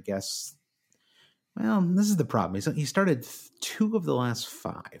started, I guess. Well, this is the problem. He started 2 of the last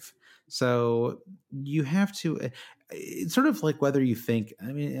 5. So you have to. It's sort of like whether you think.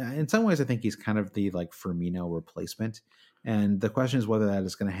 In some ways, I think he's kind of the Firmino replacement, and the question is whether that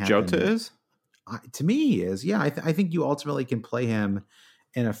is going to happen. Jota is. To me, he is. Yeah, I think you ultimately can play him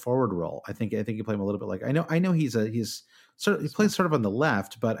in a forward role. I think you play him a little bit like I know he plays sort of on the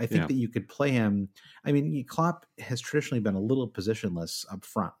left, but I think that you could play him. Klopp has traditionally been a little positionless up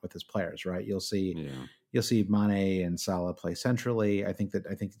front with his players, right? You'll see Mane and Salah play centrally. I think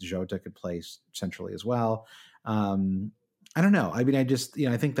Jota could play centrally as well. I don't know. I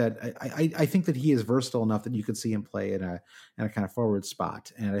think that he is versatile enough that you could see him play in a kind of forward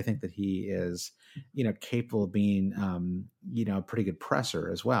spot, and I think that he is, capable of being, a pretty good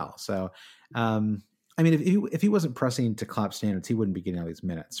presser as well. So, if he wasn't pressing to Klopp standards, he wouldn't be getting all these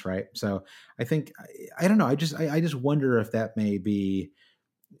minutes, right? So, I think I don't know. I just wonder if that may be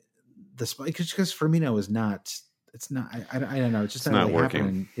the spot because Firmino is not. It's not. I don't know. It's just not really working.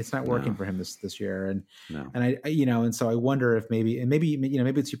 Happening. It's not working for him this year, and and so I wonder if maybe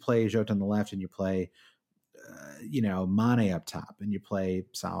it's you play Jota on the left and you play, Mane up top and you play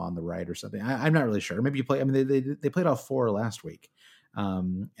Salah on the right or something. I'm not really sure. Maybe you play. They played all 4 last week,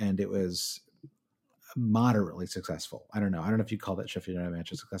 and it was moderately successful. I don't know. I don't know if you call that Sheffield United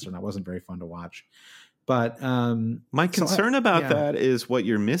match a success or not. It wasn't very fun to watch. But my concern about that is what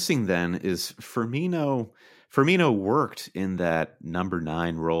you're missing. Then is Firmino. Firmino worked in that number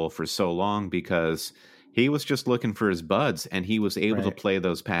 9 role for so long because he was just looking for his buds, and he was able to play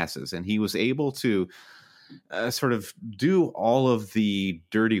those passes, and he was able to sort of do all of the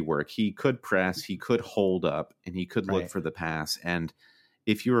dirty work. He could press, he could hold up, and he could look for the pass. And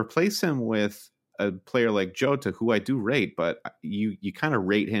if you replace him with a player like Jota, who I do rate, but you kind of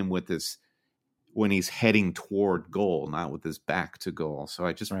rate him with this when he's heading toward goal, not with his back to goal. So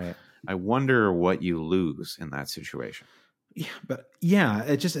I wonder what you lose in that situation. Yeah, but yeah,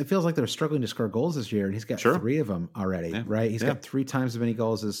 it feels like they're struggling to score goals this year, and he's got 3 of them already, right? He's got 3 times as many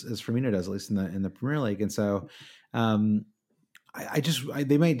goals as Firmino does, at least in the Premier League. And so,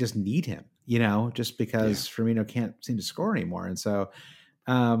 they might just need him, just because Firmino can't seem to score anymore. And so,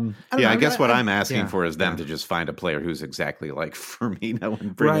 I guess what I'm asking for is them to just find a player who's exactly like Firmino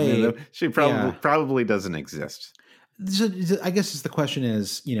and bring him in. She probably doesn't exist. So I guess the question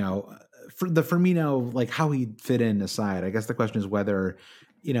is, for the Firmino, like how he fit in aside, I guess the question is whether,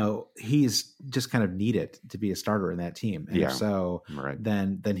 he's just kind of needed to be a starter in that team. And if so,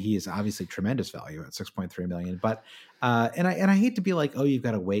 then he is obviously tremendous value at 6.3 million. But and I hate to be like, oh, you've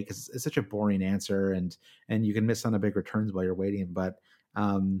got to wait, because it's such a boring answer, and you can miss on a big returns while you're waiting. But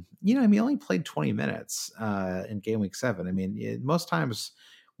he only played 20 minutes in game week 7. I mean, most times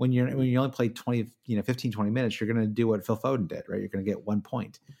when you only play 15, 20 minutes, you're going to do what Phil Foden did, right? You're going to get 1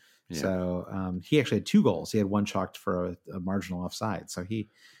 point. Yeah. So he actually had 2 goals. He had 1 chalked for a marginal offside. So he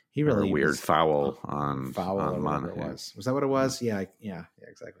really a weird foul on whatever it was. Was that what it was? Yeah,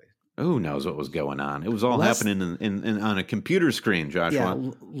 exactly. Who knows what was going on? It was all happening in on a computer screen, Joshua.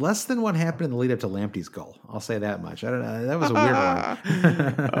 Yeah, less than what happened in the lead up to Lamptey's goal. I'll say that much. I don't know. That was a weird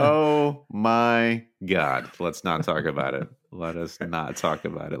one. Oh my God. Let's not talk about it. Let us not talk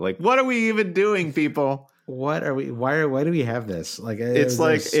about it. Like, what are we even doing, people? What are we? Why do we have this? Like,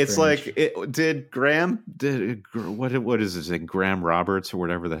 did Graham? What is this? Graham Roberts or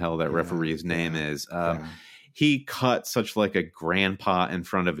whatever the hell that referee's name is. He cut such like a grandpa in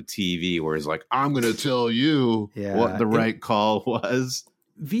front of a TV where he's like, I'm going to tell you what the right call was.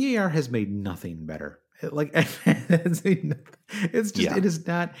 VAR has made nothing better. It is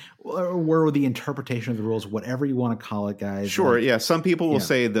not, or the interpretation of the rules, whatever you want to call it, guys. Sure. Some people will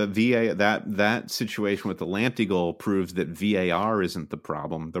say the that situation with the Lamptey goal proves that VAR isn't the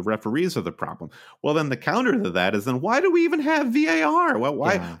problem. The referees are the problem. Well, then the counter to that is, then why do we even have VAR? Well,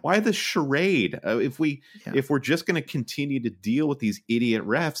 why the charade? If we're just going to continue to deal with these idiot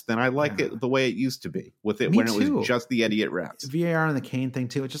refs, then I like it the way it used to be with it when it was just the idiot refs. VAR and the Kane thing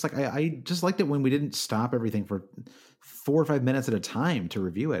too. It's just like I just liked it when we didn't stop everything for 4 or 5 minutes at a time to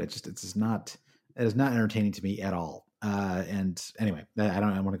review it. It is not entertaining to me at all. And anyway,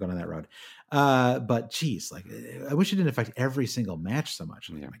 I want to go down that road. But geez, like, I wish it didn't affect every single match so much.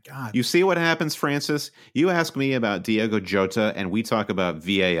 Oh my God. You see what happens, Francis? You ask me about Diego Jota and we talk about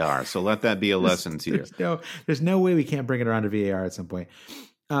VAR. So let that be a lesson to you. There's no way we can't bring it around to VAR at some point.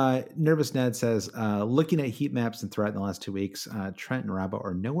 Nervous Ned says, looking at heat maps and threat in the last 2 weeks, Trent and Robbo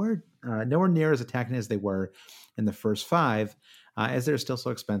are nowhere near as attacking as they were in the first 5, as they're still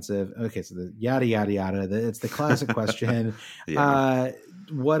so expensive. Okay, so the yada yada yada. It's the classic question.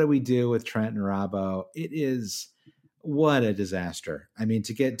 What do we do with Trent and Robbo? It is, what a disaster. I mean,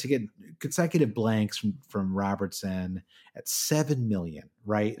 to get consecutive blanks from Robertson at 7 million,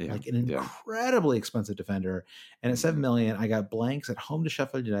 right? Like an incredibly expensive defender. And at 7 million, I got blanks at home to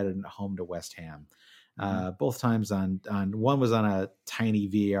Sheffield United and at home to West Ham. Both times on one was on a tiny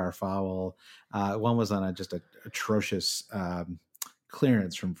VAR foul. One was on a just a atrocious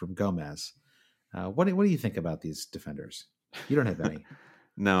clearance from Gomez. What do you think about these defenders? You don't have any.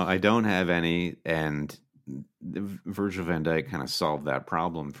 No, I don't have any. And Virgil van Dijk kind of solved that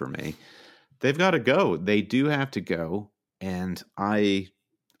problem for me. They've got to go. They do have to go. And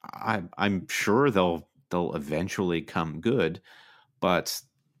I'm sure they'll eventually come good, but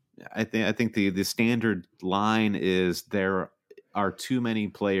I think the standard line is there are too many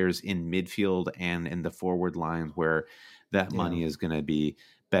players in midfield and in the forward lines where that money is going to be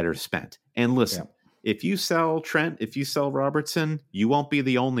better spent. And listen, if you sell Trent, if you sell Robertson, you won't be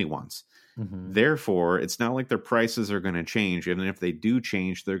the only ones. Mm-hmm. Therefore, it's not like their prices are going to change. And if they do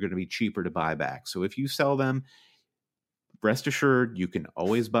change, they're going to be cheaper to buy back. So if you sell them, rest assured, you can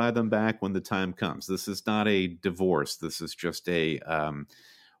always buy them back when the time comes. This is not a divorce. This is just a,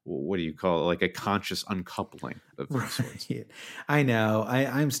 what do you call it? Like a conscious uncoupling of these sorts. I know.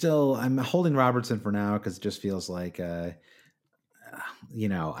 I'm holding Robertson for now because it just feels like, until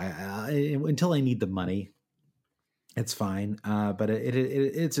I need the money, it's fine. But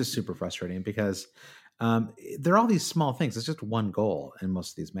it's just super frustrating because there are all these small things. It's just one goal in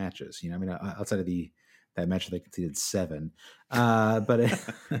most of these matches. Outside of that match they conceded 7, but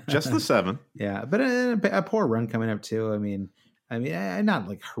just the 7. Yeah, but a poor run coming up too. I mean, not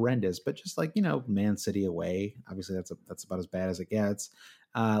like horrendous, but just like, Man City away. Obviously, that's about as bad as it gets.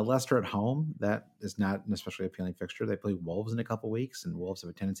 Leicester at home, that is not an especially appealing fixture. They play Wolves in a couple weeks, and Wolves have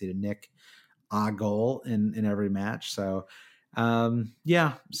a tendency to nick a goal in every match. So,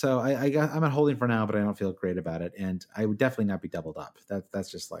 So I'm at holding for now, but I don't feel great about it, and I would definitely not be doubled up. That's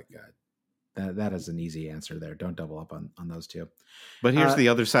just like that is an easy answer there. Don't double up on those two. But here's the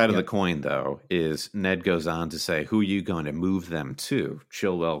other side of the coin, though, is Ned goes on to say, who are you going to move them to?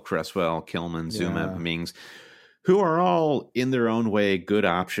 Chilwell, Cresswell, Kilman, Zuma, Mings, who are all in their own way good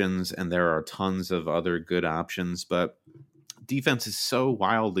options, and there are tons of other good options, but defense is so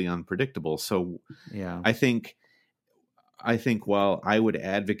wildly unpredictable. So I think while I would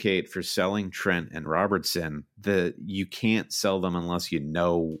advocate for selling Trent and Robertson, you can't sell them unless you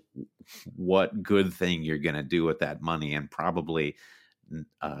know what good thing you're going to do with that money, and probably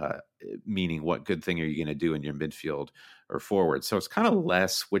meaning what good thing are you going to do in your midfield or forward. So it's kind of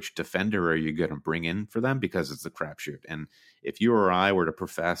less which defender are you going to bring in for them, because it's a crapshoot. And if you or I were to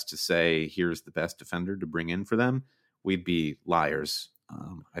profess to say, here's the best defender to bring in for them, we'd be liars,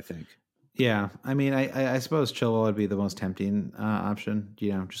 I think. Yeah, I mean, I suppose Chilwell would be the most tempting option,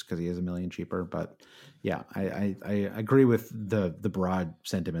 just because he is $1 million cheaper. But yeah, I agree with the broad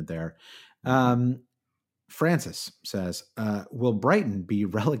sentiment there. Francis says, will Brighton be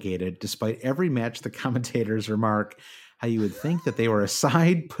relegated despite every match the commentators remark how you would think that they were a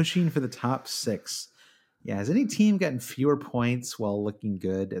side pushing for the top 6? Yeah, has any team gotten fewer points while looking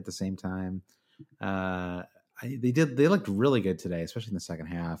good at the same time? They looked really good today, especially in the second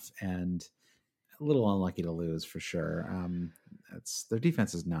half, and a little unlucky to lose for sure. Their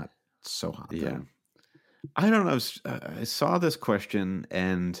defense is not so hot. Yeah. I don't know. I saw this question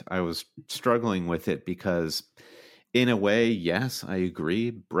and I was struggling with it because, in a way, yes, I agree.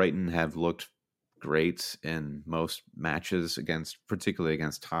 Brighton have looked great in most matches, particularly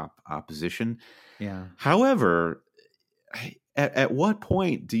against top opposition. Yeah. However, at what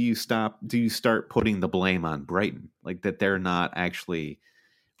point do you start putting the blame on Brighton, like that they're not actually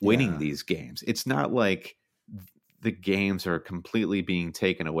winning these games? It's not like the games are completely being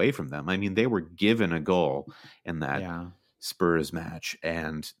taken away from them. I mean, they were given a goal in that Spurs match,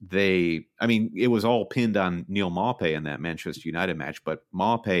 and it was all pinned on Neil Maupay in that Manchester United match, but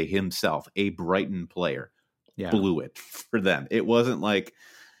Maupay himself, a Brighton player, blew it for them. It wasn't like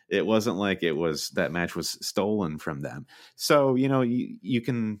that match was stolen from them. So, you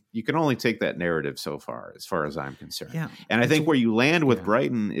can only take that narrative so far as I'm concerned. Yeah. And I think where you land with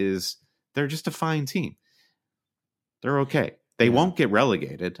Brighton is they're just a fine team. They're okay. They won't get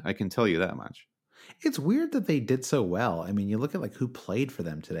relegated. I can tell you that much. It's weird that they did so well. I mean, you look at who played for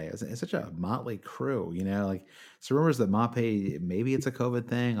them today. It's such a motley crew, so rumors that Maupay, maybe it's a COVID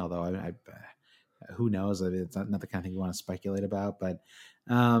thing, although I who knows? I mean, it's not the kind of thing you want to speculate about, but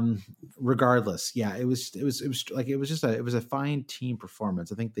regardless, it was a fine team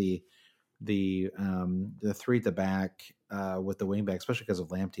performance. I think the three at the back with the wing back, especially because of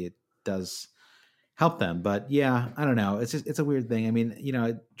Lamptey, it does help them. But I don't know. It's a weird thing. I mean,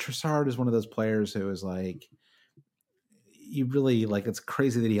 Trossard is one of those players who is like, you really it's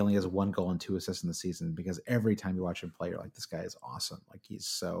crazy that he only has 1 goal and 2 assists in the season, because every time you watch him play, you're like, this guy is awesome. Like, he's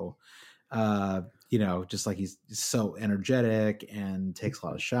so, just like he's so energetic and takes a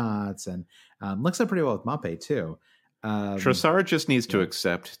lot of shots, and looks up pretty well with Maupay too. Trossard just needs to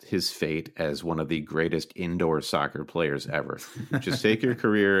accept his fate as one of the greatest indoor soccer players ever. Just take your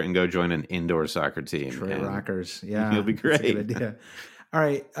career and go join an indoor soccer team. Troy Rockers. Yeah. You'll be great. That's a good idea. All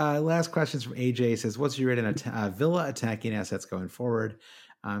right. Last questions from AJ. Says, what's your rating on Villa attacking assets going forward?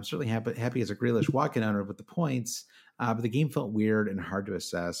 I'm certainly happy as a Grealish Watkins owner with the points, but the game felt weird and hard to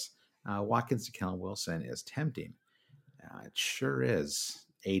assess. Watkins to Callum Wilson is tempting. It sure is,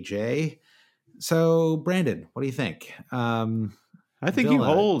 AJ. So, Brandon, what do you think? I think you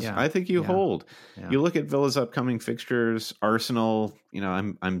hold. I think you hold. Yeah. You look at Villa's upcoming fixtures, Arsenal.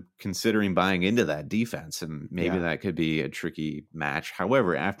 I'm considering buying into that defense, and maybe that could be a tricky match.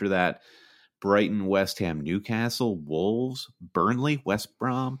 However, after that, Brighton, West Ham, Newcastle, Wolves, Burnley, West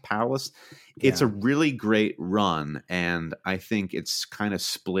Brom, Palace. It's a really great run, and I think it's kind of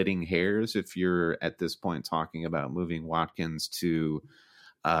splitting hairs if you're at this point talking about moving Watkins to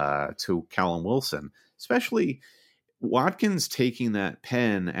Callum Wilson, especially Watkins taking that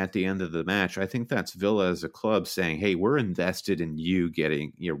pen at the end of the match. I think that's Villa as a club saying, hey, we're invested in you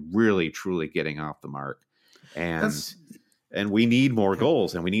really truly getting off the mark, and we need more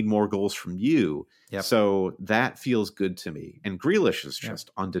goals, and we need more goals from you. Yep. So that feels good to me. And Grealish is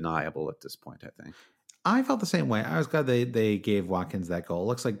just undeniable at this point, I think. I felt the same way. I was glad they gave Watkins that goal. It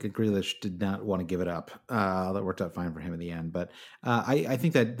looks like Grealish did not want to give it up. That worked out fine for him in the end. But I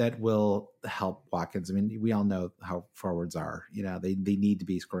think that will help Watkins. I mean, we all know how forwards are. They need to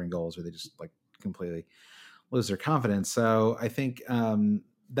be scoring goals, or they just completely lose their confidence. So I think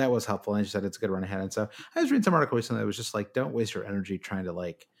that was helpful. And I just said it's a good run ahead. And so I was reading some article recently that was just don't waste your energy trying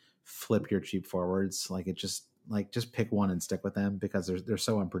to flip your cheap forwards. like just pick one and stick with them, because they're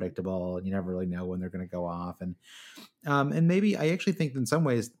so unpredictable and you never really know when they're going to go off. And maybe I actually think in some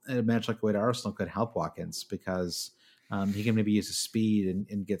ways a match like away to Arsenal could help Watkins, because he can maybe use his speed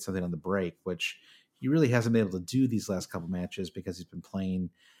and get something on the break, which he really hasn't been able to do these last couple matches because he's been playing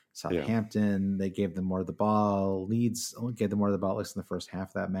Southampton. They gave them more of the ball. Leeds gave them more of the ball, at least in the first half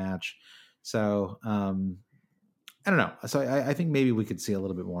of that match. So I don't know. So I think maybe we could see a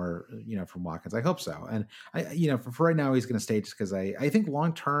little bit more, from Watkins. I hope so. And for right now, he's going to stay just because I think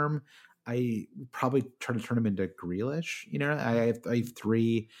long term, I probably try to turn him into Grealish. I have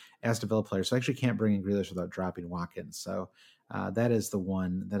 3 Aston Villa players, so I actually can't bring in Grealish without dropping Watkins. So that is the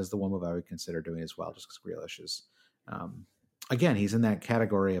one move I would consider doing as well, just because Grealish is, again, he's in that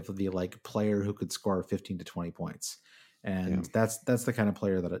category of the like player who could score 15 to 20 points. And that's the kind of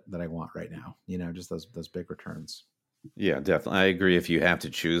player that I want right now, just those big returns. Yeah, definitely. I agree. If you have to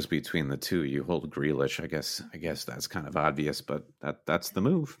choose between the two, you hold Grealish. I guess that's kind of obvious, but that's the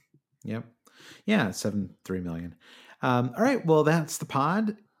move. Yep. Yeah. 7.3 million. All right. Well, that's the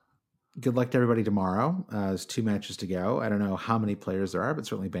pod. Good luck to everybody tomorrow. There's 2 matches to go. I don't know how many players there are, but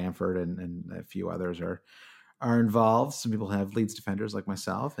certainly Bamford and a few others are involved. Some people have Leeds defenders like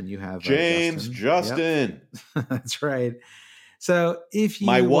myself, and you have James Justin. Yep. That's right. So if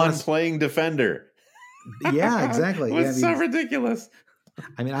you one playing defender. Yeah, exactly. It's so ridiculous.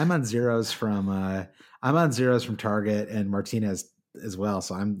 I mean, I'm on zeros from Target and Martinez as well.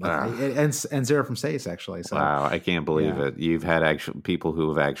 So I'm and 0 from Stace actually. So wow, I can't believe it. You've had actual people who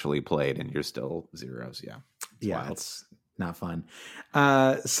have actually played, and you're still zeros. Yeah, it's not fun.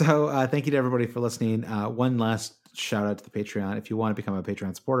 So thank you to everybody for listening. One last shout out to the Patreon. If you want to become a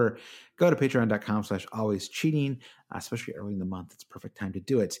Patreon supporter, go to patreon.com/alwayscheating, especially early in the month. It's a perfect time to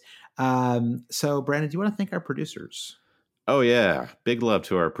do it. So Brandon, do you want to thank our producers? Oh yeah. Big love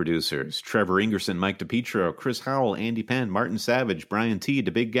to our producers: Trevor Ingerson, Mike DePietro, Chris Howell, Andy Penn, Martin Savage, Brian T,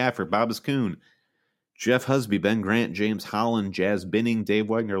 The Big Gaffer, Bobbas Kuhn, Jeff Husby, Ben Grant, James Holland, Jazz Binning, Dave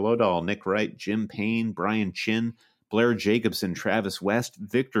Wagner Lodahl, Nick Wright, Jim Payne, Brian Chin, Blair Jacobson, Travis West,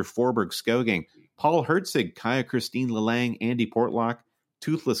 Victor Forberg Skoging, Paul Herzig, Kaya Christine Lelang, Andy Portlock,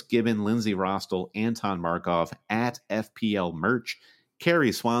 Toothless Gibbon, Lindsay Rostel, Anton Markov, at FPL Merch,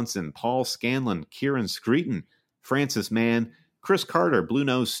 Carrie Swanson, Paul Scanlon, Kieran Screeton, Francis Mann, Chris Carter, Blue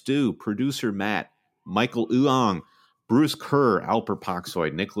Nose Stew, Producer Matt, Michael Uong, Bruce Kerr, Alper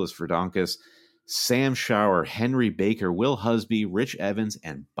Poxoid, Nicholas Verdonkus, Sam Shower, Henry Baker, Will Husby, Rich Evans,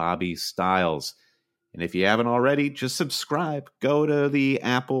 and Bobby Stiles. And if you haven't already, just subscribe. Go to the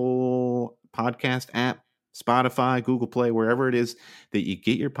Apple Podcast app, Spotify, Google Play, wherever it is that you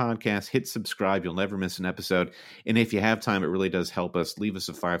get your podcast, hit subscribe. You'll never miss an episode. And if you have time, it really does help us. Leave us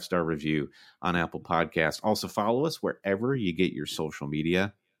a 5-star review on Apple Podcasts. Also follow us wherever you get your social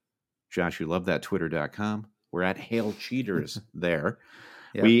media. Josh, you love that, twitter.com. We're at Hail Cheaters there.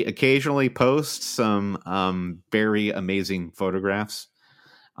 Yep. We occasionally post some very amazing photographs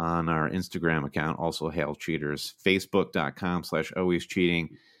on our Instagram account, also Hail Cheaters, facebook.com/alwayscheating.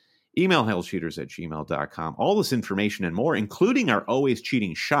 Email hailcheaters@gmail.com. All this information and more, including our Always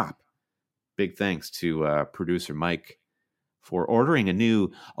Cheating shop. Big thanks to producer Mike for ordering a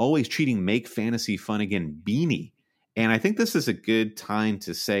new Always Cheating Make Fantasy Fun Again beanie. And I think this is a good time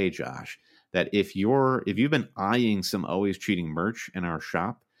to say, Josh, that if you've been eyeing some Always Cheating merch in our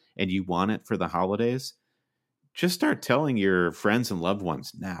shop and you want it for the holidays, just start telling your friends and loved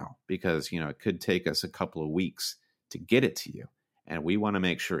ones now, because it could take us a couple of weeks to get it to you. And we want to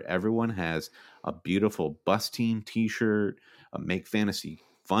make sure everyone has a beautiful Bus Team t-shirt, a Make Fantasy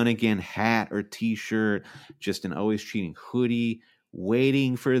Fun Again hat or t-shirt, just an Always Cheating hoodie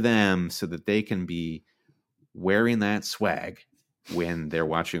waiting for them so that they can be wearing that swag when they're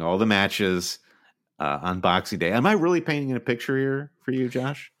watching all the matches on Boxing Day. Am I really painting a picture here for you,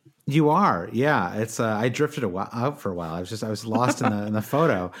 Josh? You are, yeah. It's I drifted out for a while. I was lost in the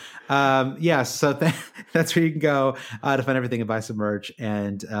photo. So that's where you can go to find everything and buy some merch,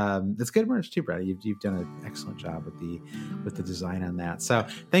 and it's good merch too, Brad. You've done an excellent job with the design on that. So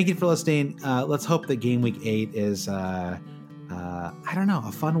thank you for listening. Let's hope that Game Week 8 is I don't know,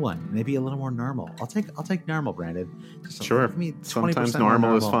 a fun one, maybe a little more normal. I'll take normal, Brandon. Sure. Sometimes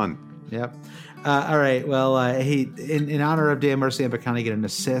normal is fun. Yep. All right. Well, hey, in honor of Dan Mercy and Bakani get an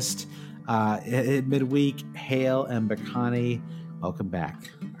assist at midweek. Hail and Bakani, welcome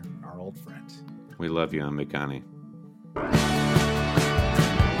back, our old friend. We love you, Bakani.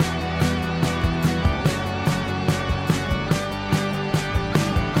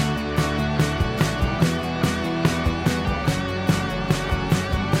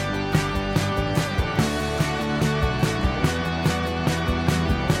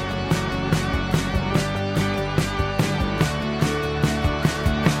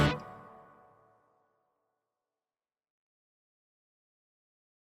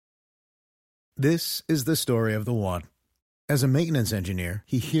 This is the story of the one. As a maintenance engineer,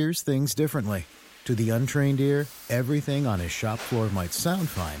 he hears things differently. To the untrained ear, everything on his shop floor might sound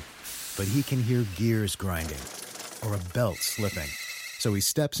fine, but he can hear gears grinding or a belt slipping. So he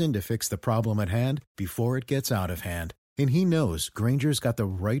steps in to fix the problem at hand before it gets out of hand. And he knows Grainger's got the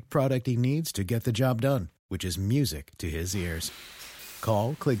right product he needs to get the job done, which is music to his ears.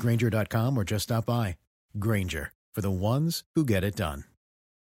 Call, click Grainger.com, or just stop by. Grainger, for the ones who get it done.